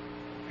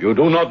 You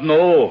do not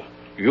know,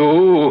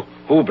 you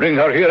who bring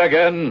her here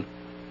again.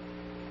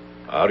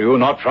 Are you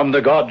not from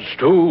the gods,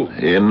 too?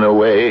 In a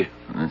way.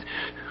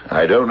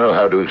 I don't know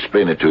how to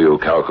explain it to you,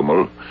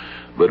 Calcumul,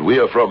 but we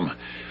are from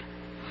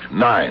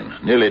 9,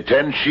 nearly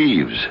 10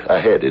 sheaves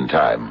ahead in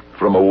time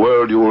from a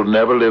world you will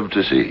never live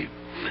to see.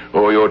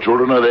 Or your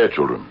children or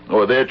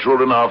their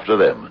children after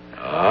them.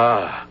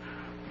 Ah,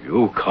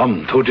 you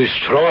come to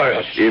destroy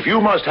us. If you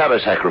must have a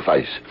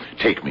sacrifice,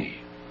 take me,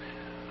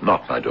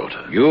 not my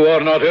daughter. You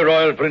are not a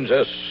royal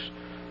princess,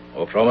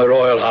 or from a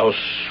royal house.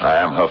 I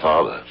am her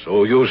father.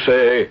 So you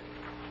say.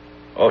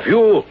 Of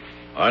you,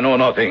 I know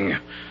nothing.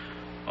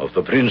 Of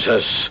the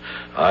princess,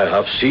 I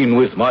have seen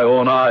with my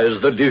own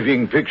eyes the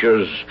living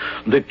pictures,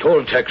 the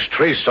Toltec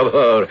traced of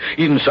her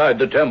inside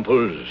the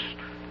temples.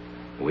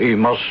 We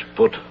must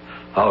put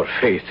our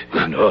faith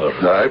in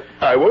her.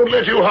 I won't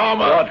let you harm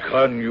her. What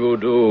can you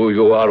do?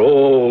 You are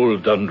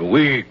old and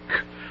weak.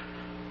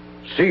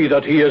 See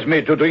that he is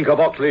made to drink of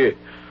Otley,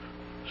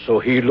 so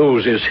he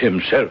loses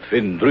himself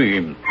in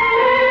dream.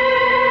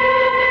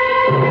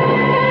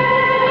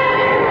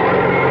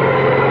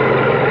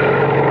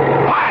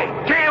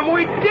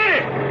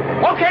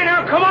 Okay,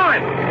 now, come on.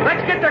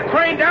 Let's get the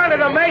crane down to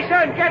the mesa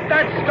and get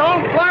that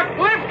stone block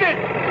lifted.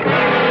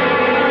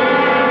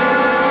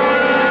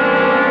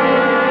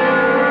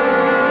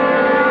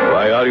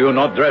 Why are you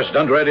not dressed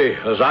and ready,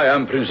 as I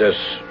am, Princess?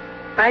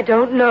 I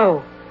don't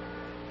know.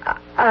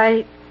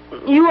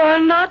 You are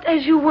not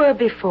as you were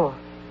before.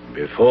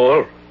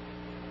 Before?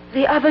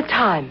 The other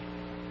time.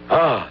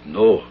 Ah,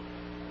 no.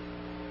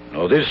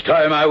 No, this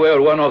time I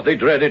wear one of the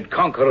dreaded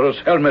conqueror's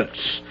helmets.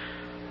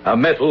 A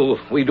metal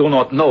we do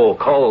not know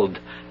called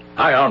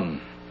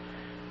iron.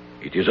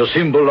 It is a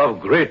symbol of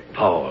great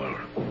power.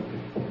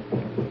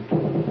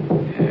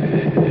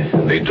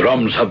 The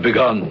drums have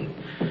begun.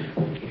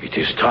 It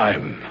is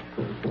time.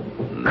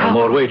 No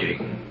more waiting.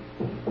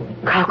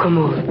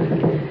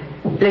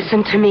 Kalkamul,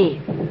 listen to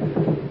me.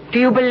 Do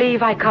you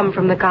believe I come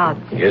from the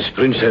gods? Yes,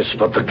 Princess,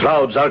 but the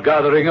clouds are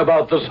gathering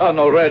about the sun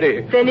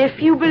already. Then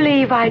if you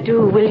believe I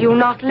do, will you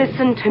not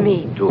listen to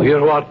me? To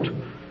hear what?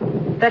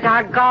 That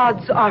our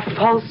gods are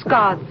false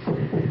gods.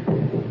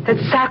 That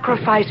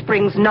sacrifice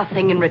brings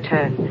nothing in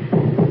return.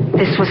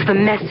 This was the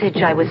message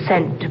I was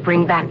sent to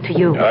bring back to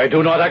you. I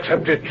do not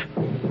accept it.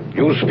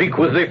 You speak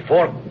with the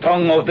forked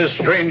tongue of the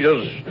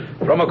strangers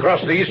from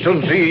across the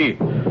eastern sea.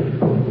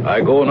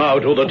 I go now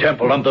to the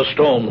temple and the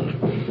stone.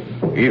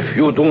 If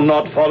you do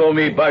not follow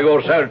me by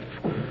yourself,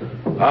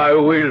 I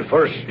will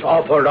first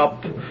offer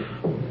up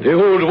the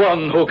old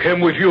one who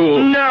came with you.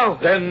 No.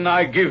 Then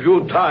I give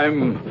you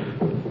time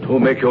to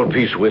make your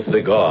peace with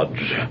the gods.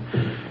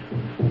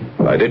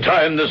 By the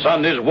time the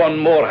sun is one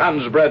more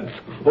hand's breadth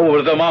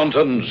over the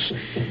mountains,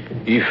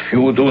 if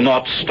you do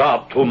not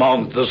start to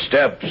mount the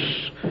steps,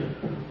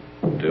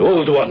 the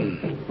old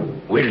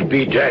one will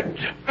be dead.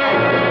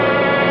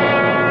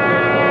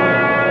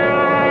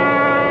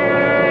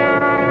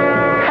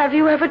 Have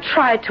you ever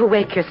tried to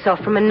wake yourself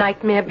from a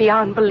nightmare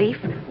beyond belief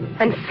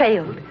and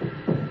failed?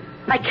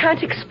 I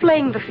can't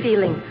explain the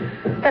feeling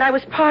that I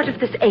was part of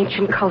this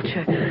ancient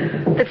culture,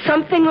 that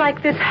something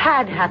like this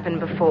had happened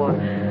before,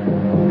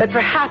 that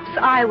perhaps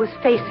I was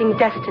facing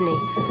destiny.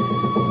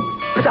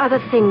 But other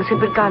things had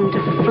begun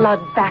to flood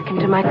back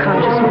into my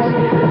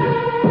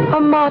consciousness. A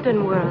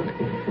modern world.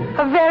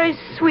 A very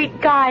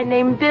sweet guy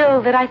named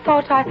Bill that I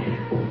thought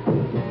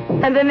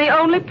And then the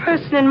only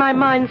person in my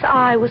mind's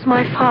eye was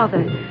my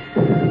father.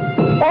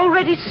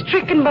 Already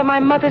stricken by my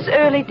mother's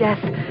early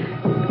death,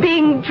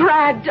 being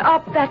dragged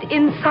up that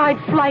inside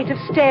flight of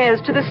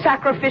stairs to the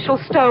sacrificial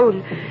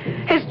stone,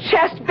 his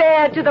chest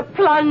bared to the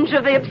plunge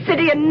of the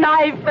obsidian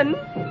knife, and...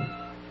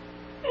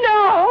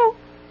 No!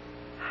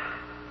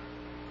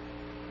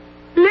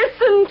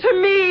 Listen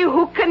to me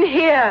who can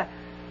hear.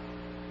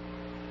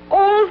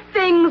 All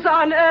things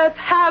on earth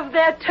have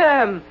their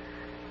term,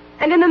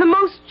 and in the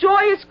most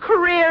joyous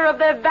career of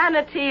their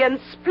vanity and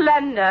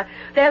splendor,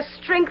 their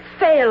strength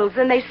fails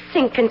and they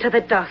sink into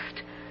the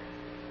dust.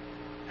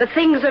 The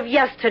things of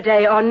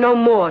yesterday are no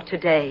more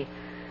today,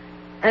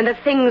 and the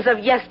things of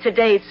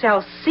yesterday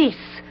shall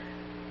cease,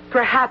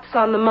 perhaps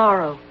on the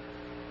morrow.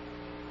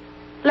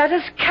 Let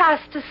us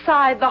cast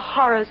aside the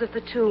horrors of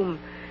the tomb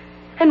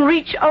and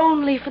reach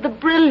only for the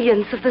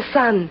brilliance of the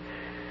sun.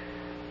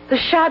 The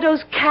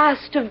shadow's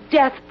cast of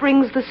death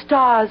brings the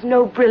stars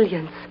no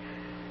brilliance.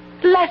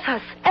 Let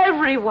us,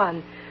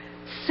 everyone,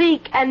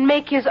 seek and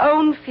make his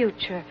own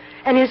future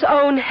and his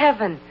own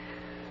heaven.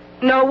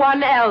 No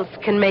one else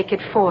can make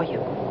it for you.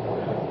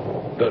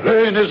 The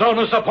rain is on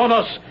us, upon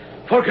us.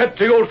 Forget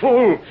the old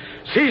fool.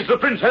 Seize the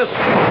princess.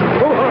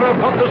 Throw her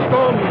upon the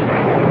stone.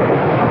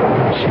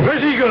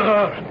 Spread eagle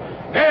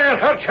her. Bare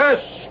her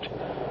chest.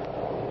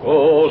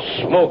 Oh,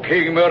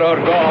 smoking mirror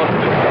god,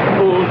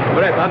 whose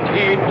breath and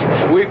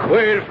heat we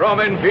quail from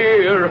in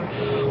fear.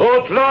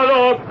 O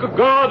Tlaloc,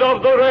 god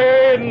of the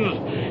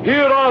rains,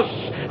 hear us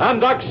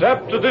and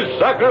accept this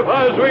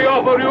sacrifice we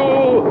offer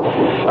you.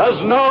 As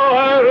now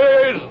I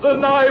raise the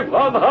knife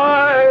on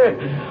high,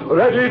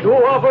 ready to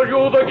offer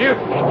you the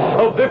gift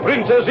of the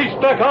Princess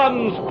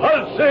Istakan's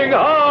pulsing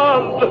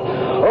heart.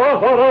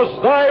 Offer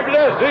us thy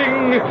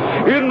blessing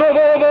in the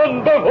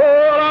moment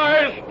before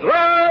I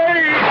strike.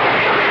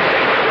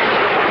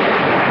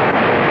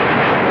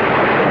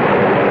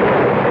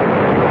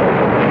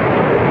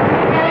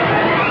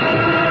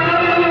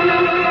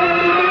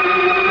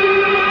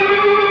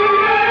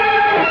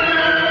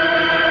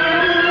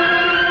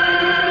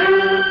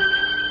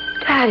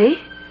 Daddy,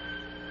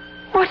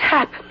 what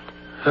happened?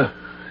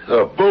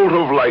 A bolt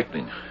of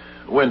lightning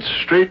went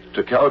straight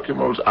to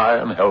Calcumo's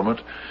iron helmet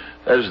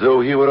as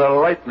though he were a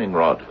lightning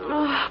rod.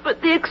 Oh,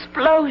 but the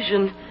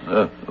explosion.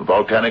 A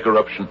volcanic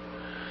eruption.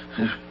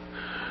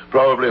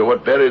 Probably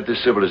what buried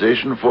this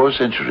civilization 4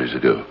 centuries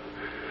ago.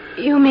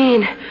 You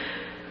mean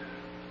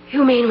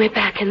we're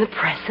back in the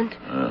present?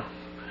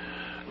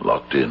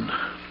 Locked in.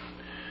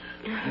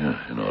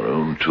 In our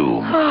own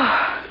tomb.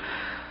 Oh,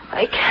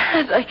 I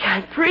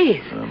can't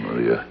breathe.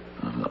 Maria,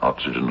 the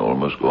oxygen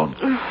almost gone.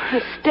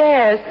 The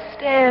stairs.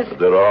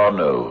 There are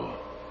no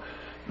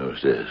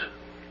stairs.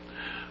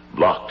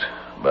 Blocked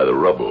by the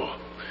rubble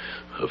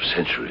of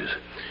centuries.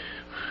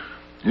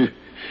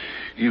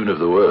 Even if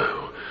there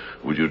were,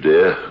 would you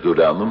dare go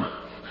down them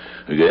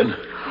again?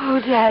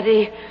 Oh,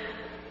 Daddy.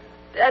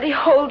 Daddy,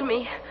 hold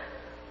me.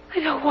 I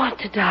don't want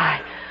to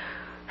die.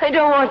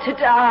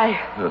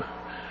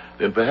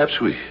 Then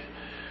perhaps we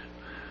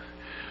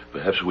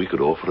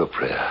could offer a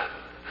prayer.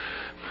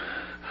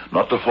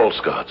 Not to false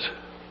gods,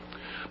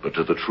 but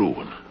to the true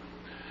one.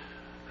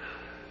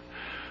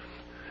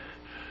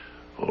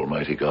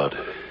 Almighty God,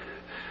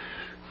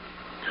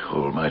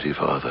 Almighty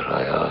Father,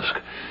 I ask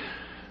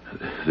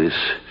this,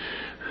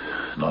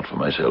 not for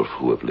myself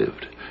who have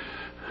lived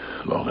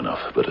long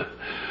enough, but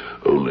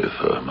only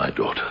for my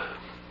daughter.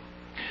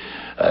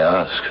 I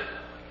ask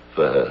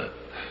for her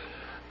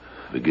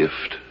the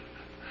gift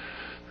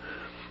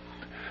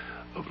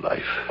of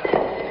life.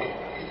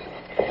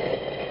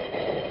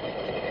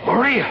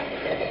 Maria!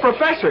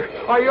 Professor,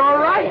 are you all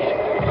right?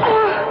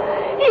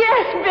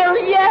 Yes, Bill,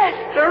 yes.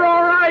 They're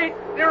all right.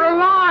 They're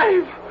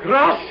alive.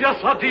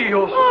 Gracias a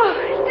Dios. Oh,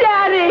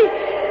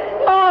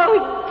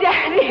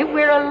 Daddy,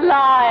 we're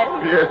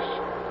alive.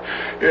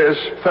 Yes,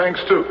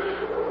 thanks to...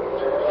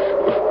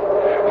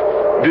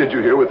 Did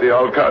you hear what the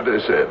alcalde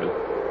said?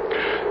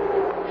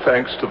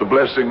 Thanks to the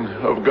blessing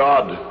of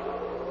God.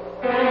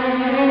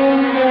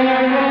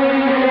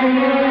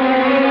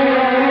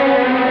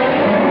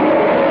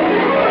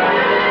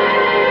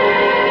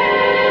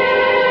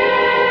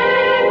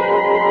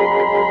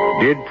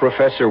 Did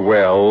Professor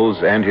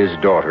Wells and his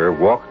daughter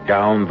walk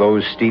down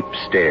those steep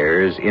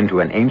stairs into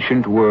an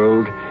ancient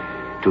world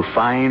to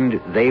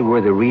find they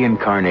were the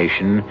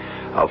reincarnation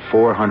of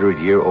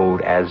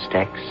 400-year-old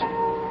Aztecs?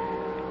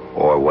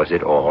 Or was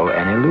it all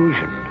an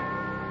illusion?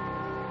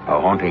 A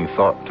haunting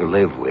thought to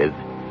live with.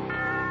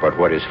 But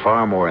what is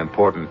far more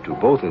important to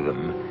both of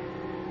them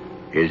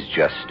is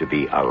just to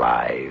be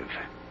alive.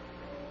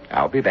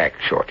 I'll be back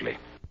shortly.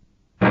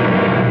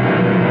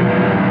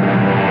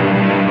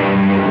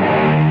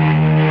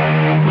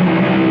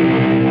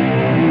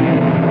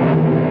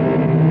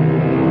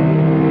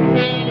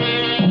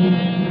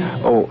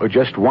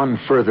 Just one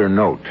further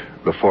note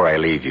before I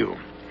leave you.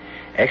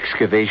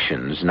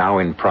 Excavations now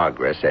in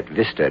progress at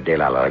Vista de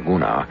la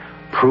Laguna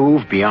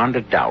prove beyond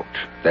a doubt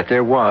that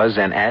there was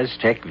an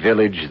Aztec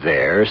village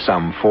there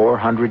some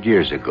 400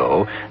 years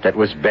ago that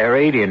was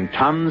buried in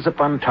tons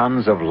upon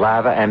tons of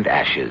lava and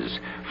ashes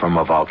from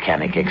a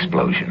volcanic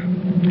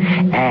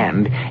explosion.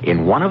 And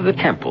in one of the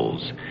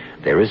temples,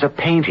 there is a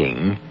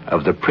painting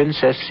of the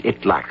Princess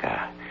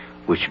Itlaca,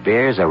 which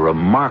bears a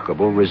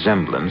remarkable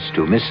resemblance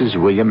to Mrs.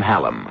 William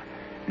Hallam,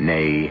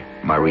 nay,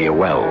 Maria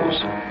Wells.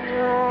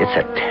 It's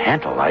a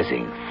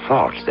tantalizing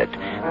thought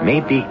that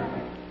maybe...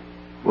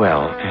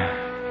 Well,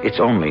 it's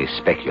only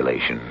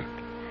speculation.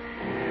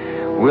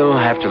 We'll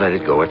have to let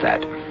it go at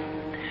that.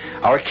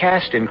 Our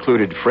cast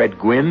included Fred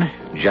Gwynne,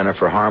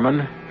 Jennifer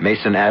Harmon,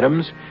 Mason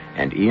Adams,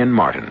 and Ian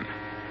Martin.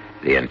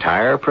 The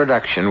entire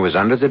production was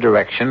under the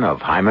direction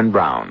of Himan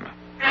Brown.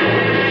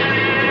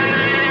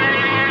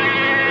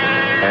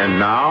 And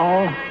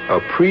now, a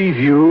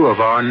preview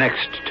of our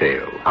next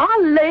tale. I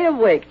lay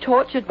awake,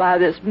 tortured by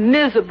this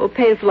miserable,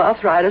 painful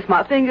arthritis,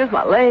 my fingers,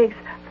 my legs.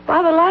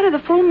 By the light of the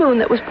full moon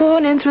that was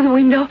pouring in through the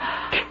window,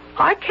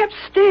 I kept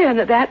staring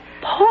at that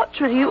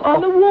portrait of you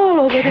on the wall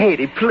over there.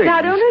 Katie, please.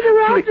 Now, don't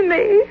interrupt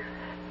me.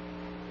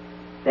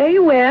 There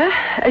you were,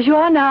 as you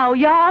are now,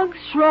 young,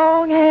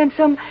 strong,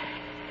 handsome.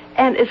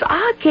 And as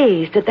I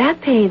gazed at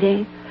that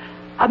painting,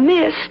 a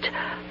mist...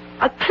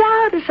 a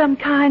cloud of some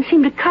kind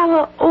seemed to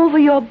cover over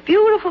your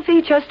beautiful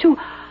features, to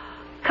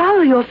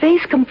cover your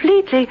face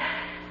completely.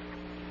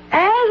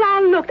 As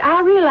I looked,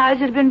 I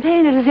realized it had been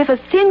painted as if a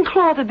thin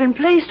cloth had been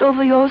placed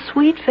over your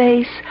sweet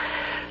face.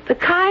 The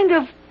kind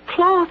of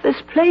cloth is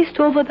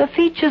placed over the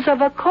features of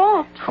a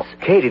corpse. Oh,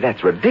 Katie,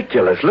 that's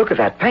ridiculous. Look at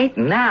that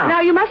painting now.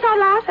 Now, you must not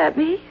laugh at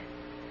me.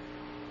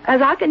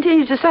 As I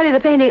continued to study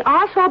the painting,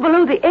 I saw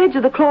below the edge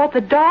of the cloth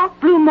the dark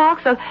blue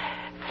marks of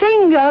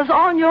fingers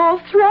on your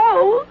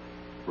throat.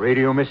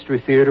 Radio Mystery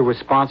Theater was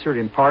sponsored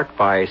in part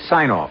by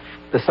Sign-Off,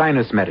 the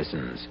Sinus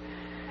Medicines,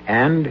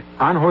 and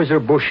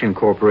Anheuser-Busch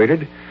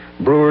Incorporated,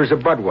 Brewers of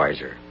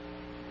Budweiser.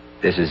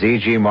 This is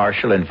E.G.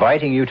 Marshall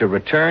inviting you to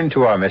return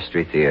to our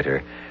Mystery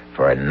Theater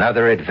for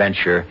another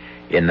adventure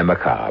in the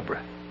macabre.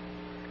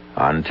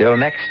 Until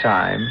next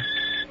time,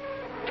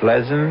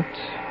 pleasant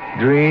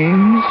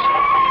dreams.